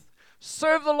earth.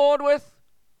 Serve the Lord with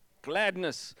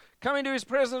gladness. Come into his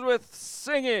presence with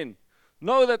singing.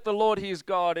 Know that the Lord, he is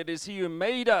God. It is he who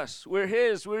made us. We're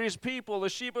his people, the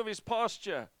sheep of his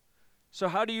pasture. So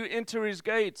how do you enter his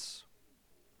gates?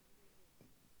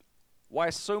 Why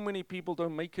so many people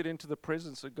don't make it into the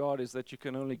presence of God is that you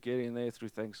can only get in there through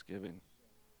thanksgiving.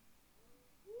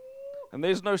 And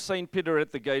there's no St. Peter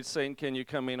at the gate saying, can you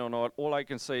come in or not? All I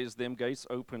can say is them gates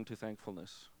open to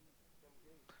thankfulness.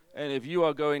 And if you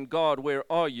are going, God, where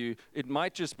are you? It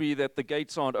might just be that the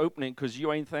gates aren't opening because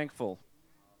you ain't thankful.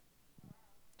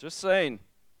 Just saying.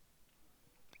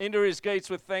 Enter his gates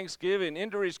with thanksgiving.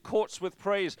 Enter his courts with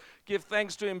praise. Give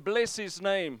thanks to him. Bless his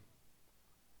name.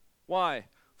 Why?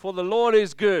 For the Lord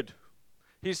is good.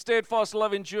 His steadfast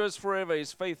love endures forever.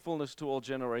 His faithfulness to all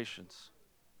generations.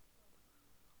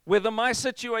 Whether my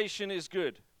situation is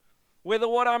good, whether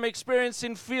what I'm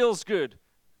experiencing feels good,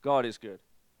 God is good.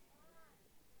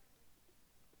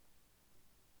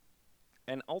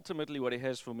 And ultimately what he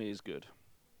has for me is good.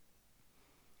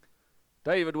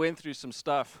 David went through some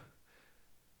stuff.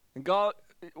 And God,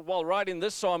 while writing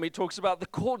this psalm, he talks about the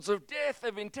cords of death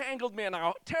have entangled me and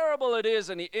how terrible it is.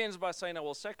 And he ends by saying, I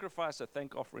will sacrifice a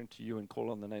thank offering to you and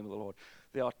call on the name of the Lord.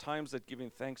 There are times that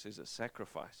giving thanks is a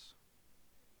sacrifice.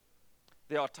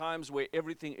 There are times where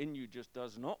everything in you just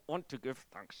does not want to give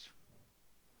thanks.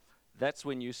 That's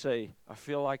when you say, I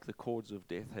feel like the cords of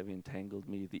death have entangled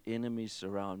me. The enemies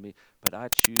surround me. But I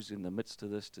choose in the midst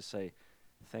of this to say,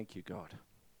 thank you, God.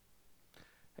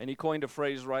 And he coined a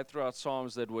phrase right throughout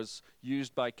Psalms that was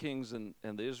used by kings and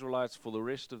the Israelites for the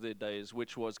rest of their days,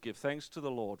 which was, give thanks to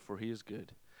the Lord, for he is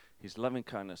good. His loving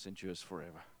kindness endures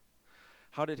forever.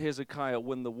 How did Hezekiah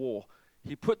win the war?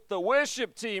 He put the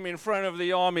worship team in front of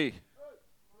the army.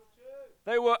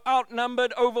 They were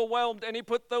outnumbered, overwhelmed, and he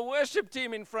put the worship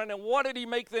team in front. And what did he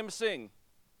make them sing?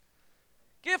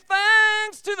 Give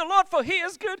thanks to the Lord, for he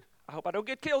is good. I hope I don't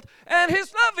get killed. And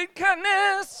his loving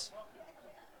kindness.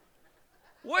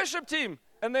 Worship team.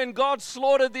 And then God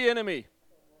slaughtered the enemy.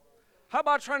 How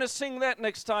about trying to sing that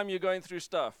next time you're going through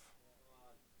stuff?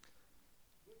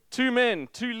 Two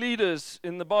leaders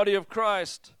in the body of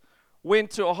Christ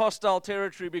went to a hostile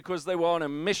territory because they were on a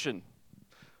mission.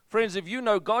 Friends, if you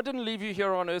know God didn't leave you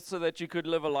here on earth so that you could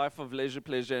live a life of leisure,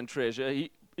 pleasure, and treasure.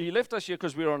 He He left us here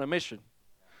because we were on a mission.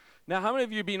 Now, how many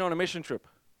of you have been on a mission trip?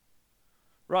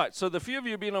 Right, so the few of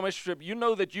you have been on a mission trip, you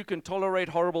know that you can tolerate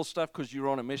horrible stuff because you're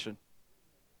on a mission.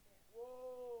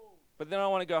 But then I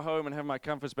want to go home and have my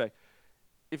comforts back.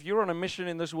 If you're on a mission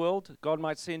in this world, God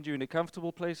might send you into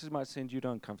comfortable places, might send you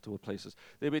to uncomfortable places.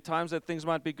 There'll be times that things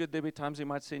might be good. There'll be times He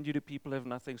might send you to people who have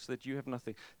nothing so that you have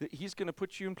nothing. He's going to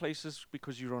put you in places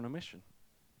because you're on a mission.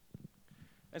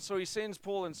 And so He sends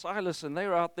Paul and Silas, and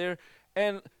they're out there,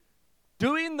 and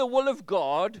doing the will of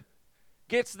God,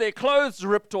 gets their clothes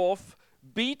ripped off,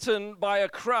 beaten by a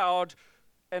crowd,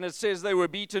 and it says they were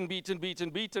beaten,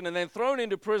 and then thrown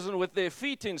into prison with their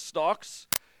feet in stocks.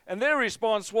 And their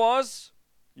response was,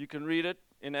 you can read it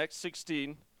in Acts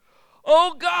 16,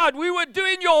 "Oh God, we were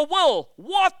doing your will.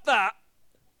 What the?"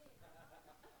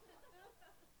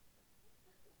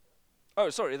 Oh,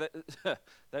 sorry,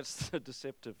 that's the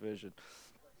deceptive version.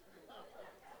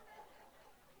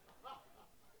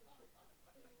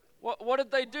 What did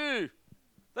they do?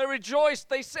 They rejoiced,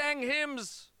 they sang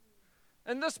hymns.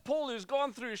 And this Paul who's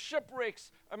gone through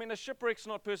shipwrecks, I mean, a shipwreck's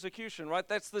not persecution, right?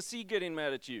 That's the sea getting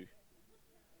mad at you.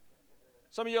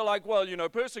 Some of you are like, well,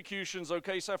 persecution's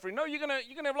okay, suffering. No, you're gonna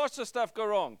have lots of stuff go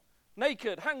wrong.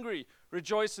 Naked, hungry,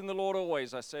 rejoice in the Lord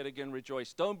always. I say it again,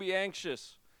 rejoice. Don't be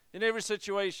anxious in every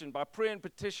situation. By prayer and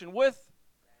petition with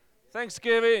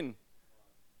thanksgiving,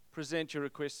 present your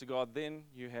requests to God. Then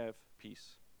you have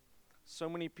peace. So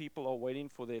many people are waiting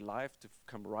for their life to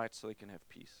come right so they can have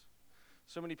peace.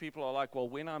 So many people are like, well,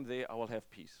 when I'm there, I will have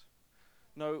peace.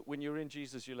 No, when you're in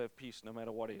Jesus, you'll have peace no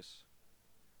matter what is.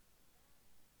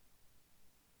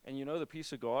 And the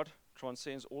peace of God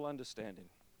transcends all understanding.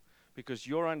 Because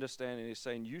your understanding is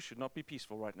saying you should not be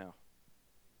peaceful right now.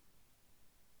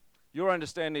 Your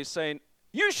understanding is saying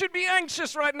you should be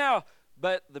anxious right now.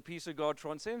 But the peace of God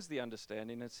transcends the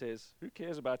understanding and says, who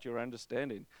cares about your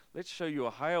understanding? Let's show you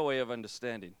a higher way of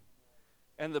understanding.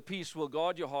 And the peace will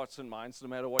guard your hearts and minds no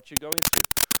matter what you're going through.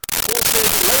 Paul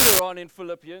said later on in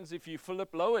Philippians, if you flip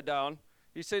lower down,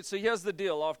 he said, so here's the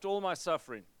deal, after all my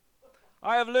suffering,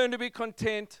 I have learned to be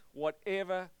content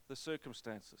whatever the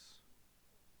circumstances.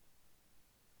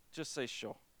 Just say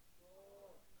sure.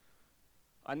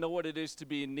 I know what it is to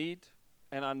be in need,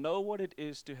 and I know what it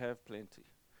is to have plenty.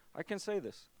 I can say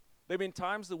this. There have been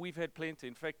times that we've had plenty.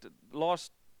 In fact, the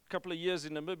last couple of years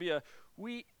in Namibia,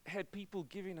 we had people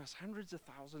giving us hundreds of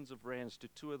thousands of rands to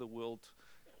tour the world.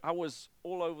 I was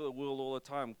all over the world all the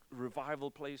time, revival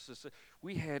places.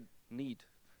 We had need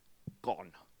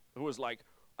gone. It was like,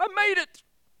 I made it.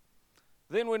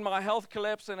 Then when my health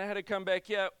collapsed and I had to come back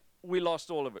here, we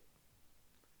lost all of it.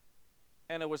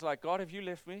 And it was like, God, have you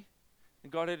left me?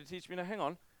 And God had to teach me, no, hang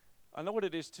on. I know what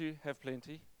it is to have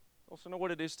plenty. Also know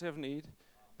what it is to have need.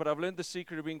 But I've learned the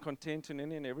secret of being content in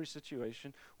any and every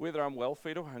situation. Whether I'm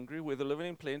well-fed or hungry, whether living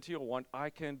in plenty or want, I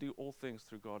can do all things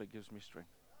through God who gives me strength.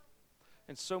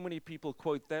 And so many people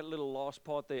quote that little last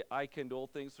part there, I can do all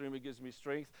things through him who gives me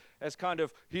strength, as kind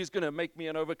of, he's going to make me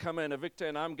an overcomer and a victor,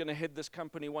 and I'm going to head this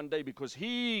company one day because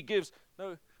he gives.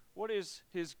 No, what is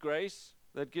his grace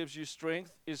that gives you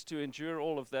strength is to endure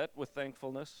all of that with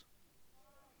thankfulness.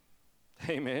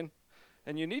 Amen.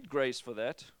 And you need grace for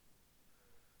that.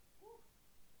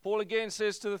 Paul again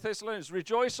says to the Thessalonians,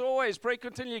 rejoice always, pray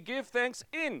continually, give thanks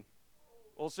in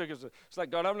all circumstances. It's like,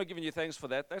 God, I'm not giving you thanks for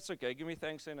that. That's okay. Give me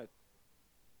thanks in it.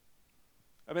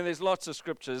 I mean, there's lots of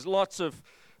scriptures, lots of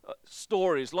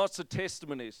stories, lots of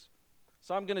testimonies.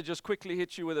 So I'm going to just quickly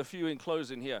hit you with a few in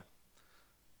closing here.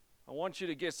 I want you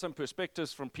to get some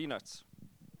perspectives from peanuts.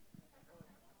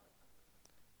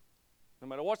 No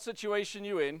matter what situation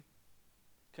you're in,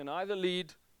 can either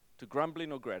lead to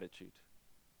grumbling or gratitude.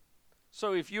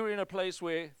 So if you're in a place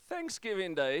where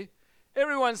Thanksgiving Day,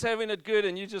 everyone's having it good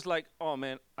and you're just like, oh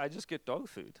man, I just get dog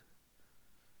food.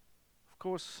 Of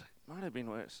course, it might have been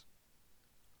worse.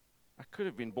 I could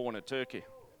have been born a turkey.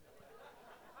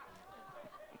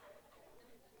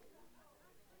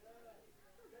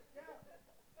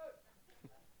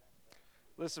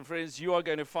 Listen, friends, you are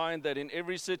going to find that in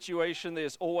every situation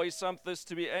there's always something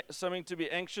to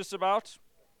be anxious about,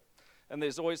 and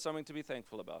there's always something to be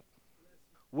thankful about.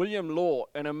 William Law,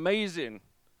 an amazing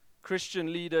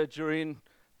Christian leader during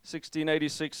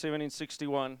 1686,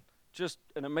 1761, just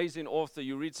an amazing author.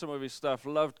 You read some of his stuff,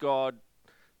 loved God,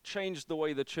 changed the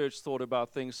way the church thought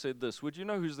about things, said this, would you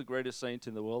know who's the greatest saint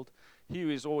in the world? He who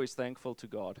is always thankful to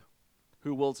God,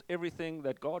 who wills everything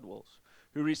that God wills,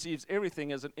 who receives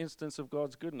everything as an instance of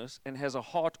God's goodness and has a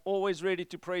heart always ready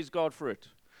to praise God for it.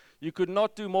 You could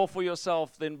not do more for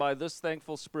yourself than by this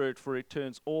thankful spirit, for it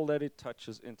turns all that it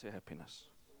touches into happiness.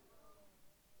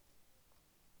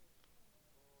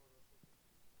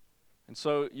 And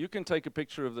so you can take a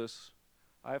picture of this.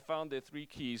 I have found there are 3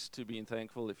 keys to being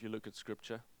thankful if you look at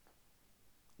Scripture.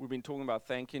 We've been talking about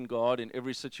thanking God in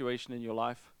every situation in your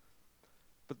life.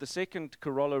 But the second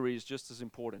corollary is just as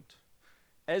important.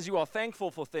 As you are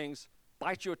thankful for things,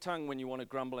 bite your tongue when you want to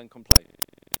grumble and complain.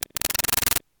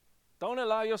 Don't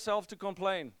allow yourself to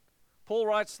complain. Paul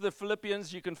writes to the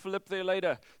Philippians, you can flip there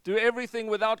later, do everything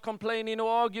without complaining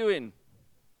or arguing.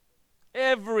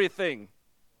 Everything.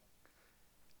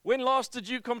 When last did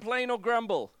you complain or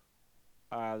grumble?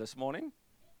 This morning.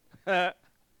 But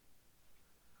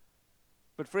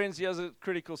friends, here's a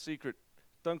critical secret.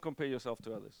 Don't compare yourself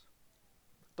to others.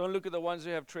 Don't look at the ones who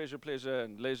have treasure, pleasure,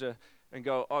 and leisure and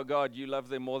go, oh God, you love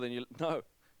them more than you... No.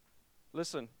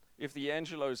 Listen, if the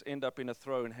Angelos end up in a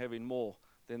throne having more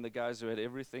than the guys who had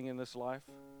everything in this life,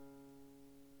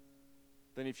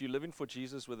 then if you're living for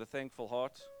Jesus with a thankful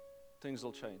heart, things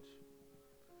will change.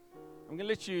 I'm going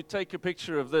to let you take a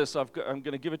picture of this. I'm going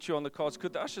to give it to you on the cards.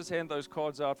 Could the ushers hand those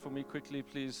cards out for me quickly,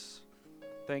 please?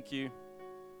 Thank you.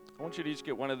 I want you to each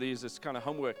get one of these. It's kind of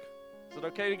homework. Is it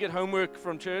okay to get homework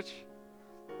from church?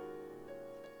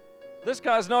 This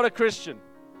guy's not a Christian,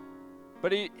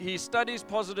 but he studies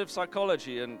positive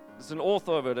psychology and is an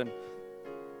author of it. And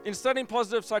in studying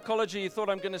positive psychology, he thought,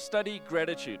 I'm going to study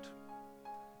gratitude.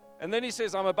 And then he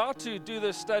says, I'm about to do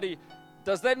this study.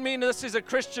 Does that mean this is a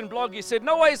Christian blog? He said,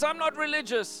 no ways, I'm not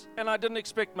religious. And I didn't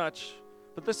expect much.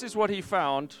 But this is what he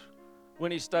found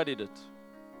when he studied it.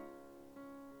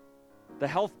 The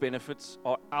health benefits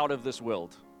are out of this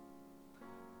world.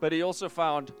 But he also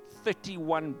found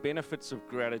 31 benefits of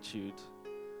gratitude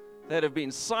that have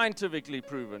been scientifically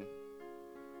proven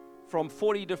from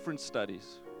 40 different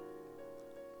studies.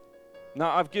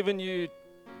 Now, I've given you,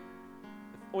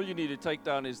 all you need to take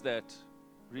down is that.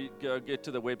 Go get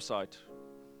to the website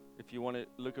if you want to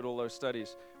look at all those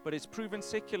studies. But it's proven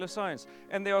secular science.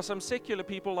 And there are some secular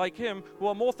people like him who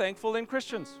are more thankful than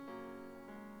Christians.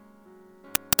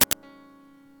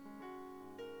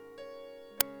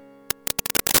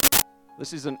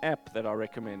 This is an app that I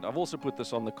recommend. I've also put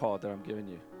this on the card that I'm giving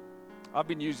you. I've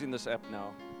been using this app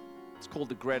now. It's called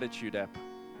the Gratitude app.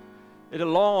 It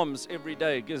alarms every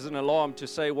day. It gives an alarm to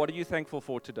say, what are you thankful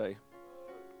for today?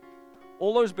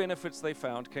 All those benefits they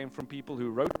found came from people who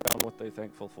wrote down what they're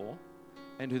thankful for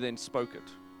and who then spoke it.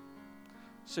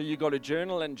 So you got to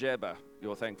journal and jabber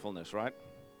your thankfulness, right?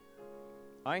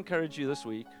 I encourage you this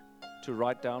week to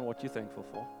write down what you're thankful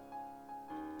for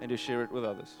and to share it with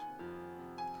others.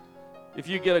 If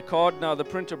you get a card, now the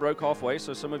printer broke halfway,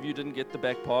 so some of you didn't get the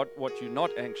back part, what you're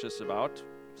not anxious about.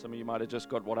 Some of you might have just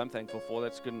got what I'm thankful for.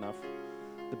 That's good enough.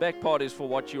 The back part is for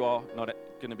what you are not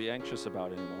going to be anxious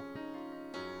about anymore.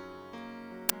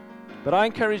 But I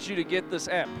encourage you to get this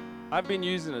app. I've been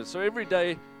using it. So every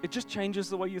day, it just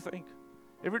changes the way you think.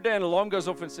 Every day an alarm goes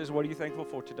off and says, what are you thankful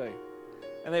for today?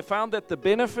 And they found that the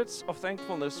benefits of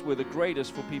thankfulness were the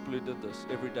greatest for people who did this.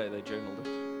 Every day they journaled it.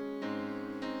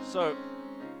 So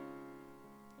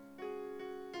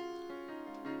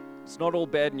it's not all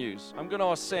bad news. I'm going to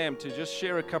ask Sam to just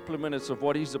share a couple of minutes of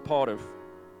what he's a part of.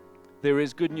 There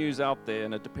is good news out there,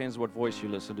 and it depends what voice you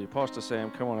listen to. Pastor Sam,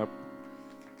 come on up.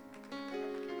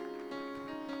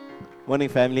 Morning,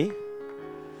 family.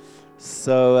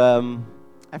 So,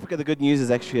 Africa the Good News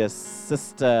is actually a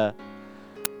sister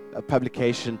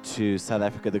publication to South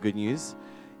Africa the Good News.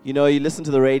 You know, you listen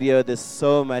to the radio, there's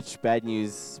so much bad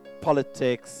news,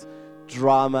 politics,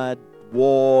 drama,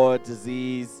 war,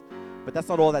 disease, but that's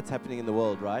not all that's happening in the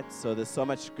world, right? So there's so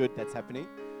much good that's happening.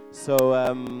 So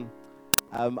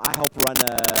I help run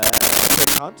a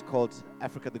Twitter account called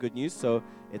Africa the Good News. So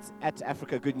it's at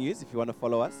Africa Good News if you want to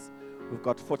follow us. We've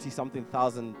got 40-something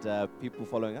thousand people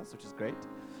following us, which is great.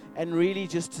 And really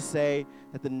just to say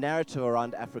that the narrative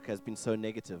around Africa has been so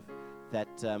negative, that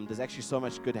there's actually so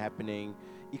much good happening,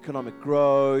 economic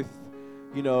growth,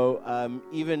 you know,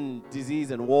 even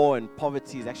disease and war and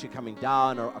poverty is actually coming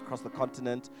down across the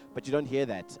continent, but you don't hear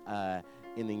that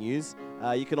in the news.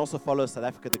 You can also follow South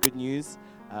Africa the Good News.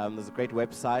 There's a great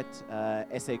website,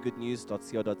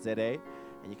 sagoodnews.co.za,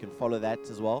 and you can follow that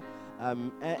as well.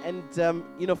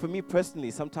 You know, for me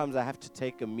personally, sometimes I have to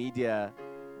take a media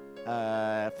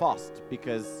fast,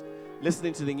 because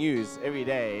listening to the news every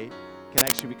day can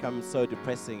actually become so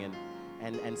depressing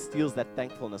and steals that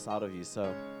thankfulness out of you.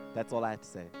 So that's all I had to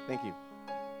say. Thank you.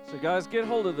 So guys, get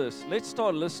hold of this. Let's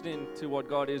start listening to what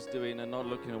God is doing and not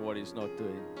looking at what He's not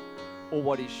doing or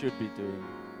what He should be doing,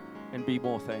 and be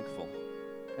more thankful.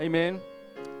 Amen.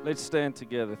 Let's stand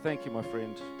together. Thank you, my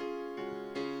friend.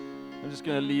 I'm just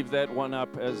going to leave that one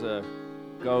up as a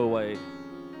go away.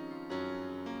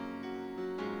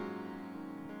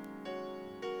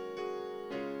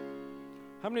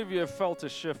 How many of you have felt a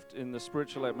shift in the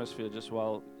spiritual atmosphere just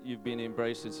while you've been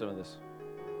embracing some of this?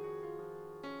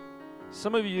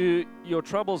 Some of you, your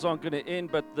troubles aren't going to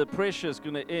end, but the pressure is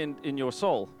going to end in your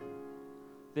soul.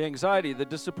 The anxiety, the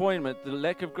disappointment, the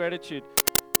lack of gratitude.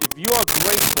 If you are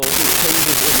grateful, it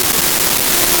changes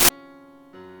everything.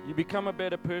 You become a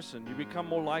better person. You become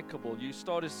more likable. You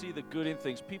start to see the good in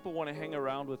things. People want to hang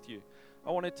around with you.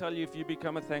 I want to tell you, if you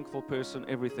become a thankful person,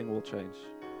 everything will change.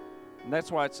 And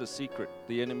that's why it's a secret.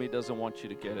 The enemy doesn't want you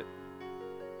to get it.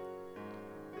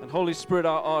 And Holy Spirit,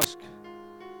 I ask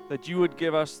that you would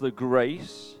give us the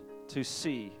grace to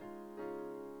see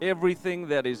everything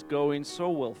that is going so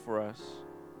well for us,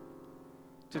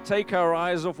 to take our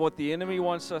eyes off what the enemy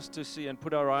wants us to see and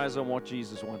put our eyes on what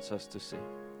Jesus wants us to see.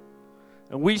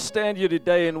 And we stand here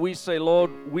today and we say,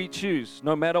 Lord, we choose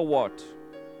no matter what.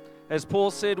 As Paul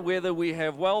said, whether we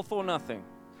have wealth or nothing,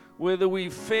 whether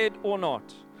we've fed or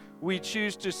not, we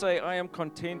choose to say, I am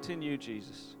content in you,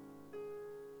 Jesus.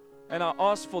 And I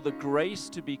ask for the grace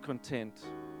to be content,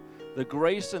 the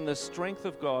grace and the strength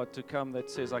of God to come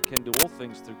that says, I can do all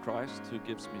things through Christ who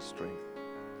gives me strength.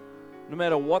 No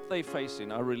matter what they're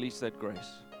facing, I release that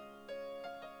grace.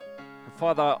 And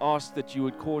Father, I ask that you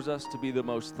would cause us to be the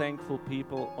most thankful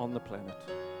people on the planet.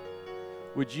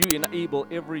 Would you enable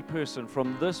every person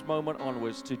from this moment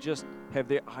onwards to just have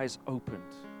their eyes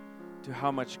opened to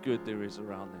how much good there is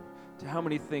around them, to how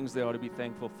many things they ought to be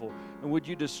thankful for. And would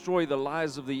you destroy the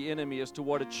lies of the enemy as to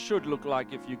what it should look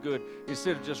like if you're good,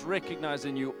 instead of just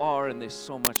recognizing you are and there's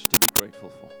so much to be grateful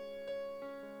for.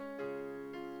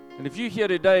 And if you're here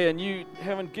today and you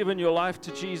haven't given your life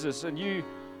to Jesus, and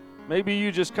maybe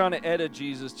you just kind of added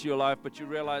Jesus to your life, but you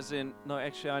realize then, no,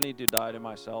 actually I need to die to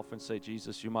myself and say,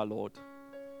 Jesus, you're my Lord.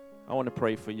 I want to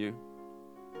pray for you.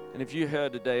 And if you're here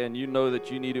today and you know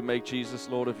that you need to make Jesus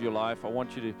Lord of your life, I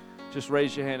want you to just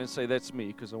raise your hand and say, that's me,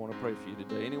 because I want to pray for you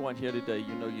today. Anyone here today,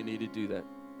 you know you need to do that.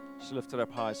 Just lift it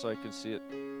up high so I can see it.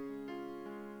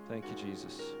 Thank you,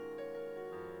 Jesus.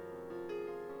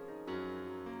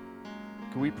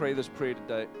 Can we pray this prayer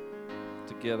today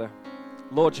together?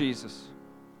 Lord Jesus,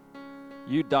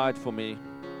 you died for me.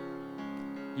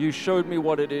 You showed me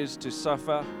what it is to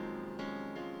suffer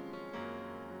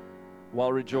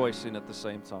while rejoicing at the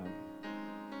same time.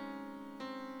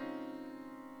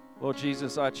 Lord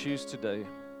Jesus, I choose today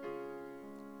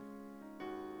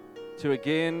to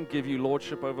again give you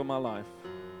lordship over my life.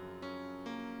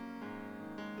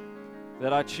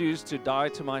 That I choose to die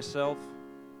to myself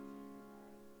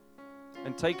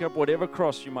and take up whatever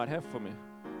cross you might have for me.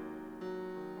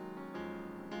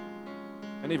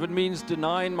 And if it means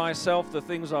denying myself the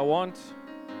things I want,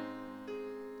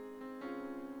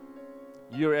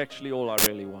 you're actually all I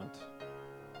really want.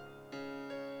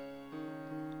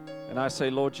 And I say,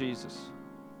 Lord Jesus,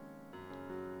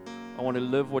 I want to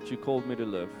live what you called me to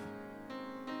live,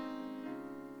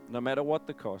 no matter what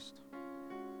the cost.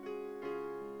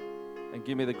 And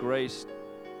give me the grace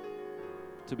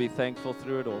to be thankful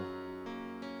through it all.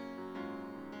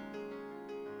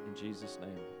 In Jesus'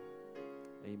 name,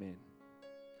 amen.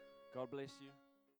 God bless you.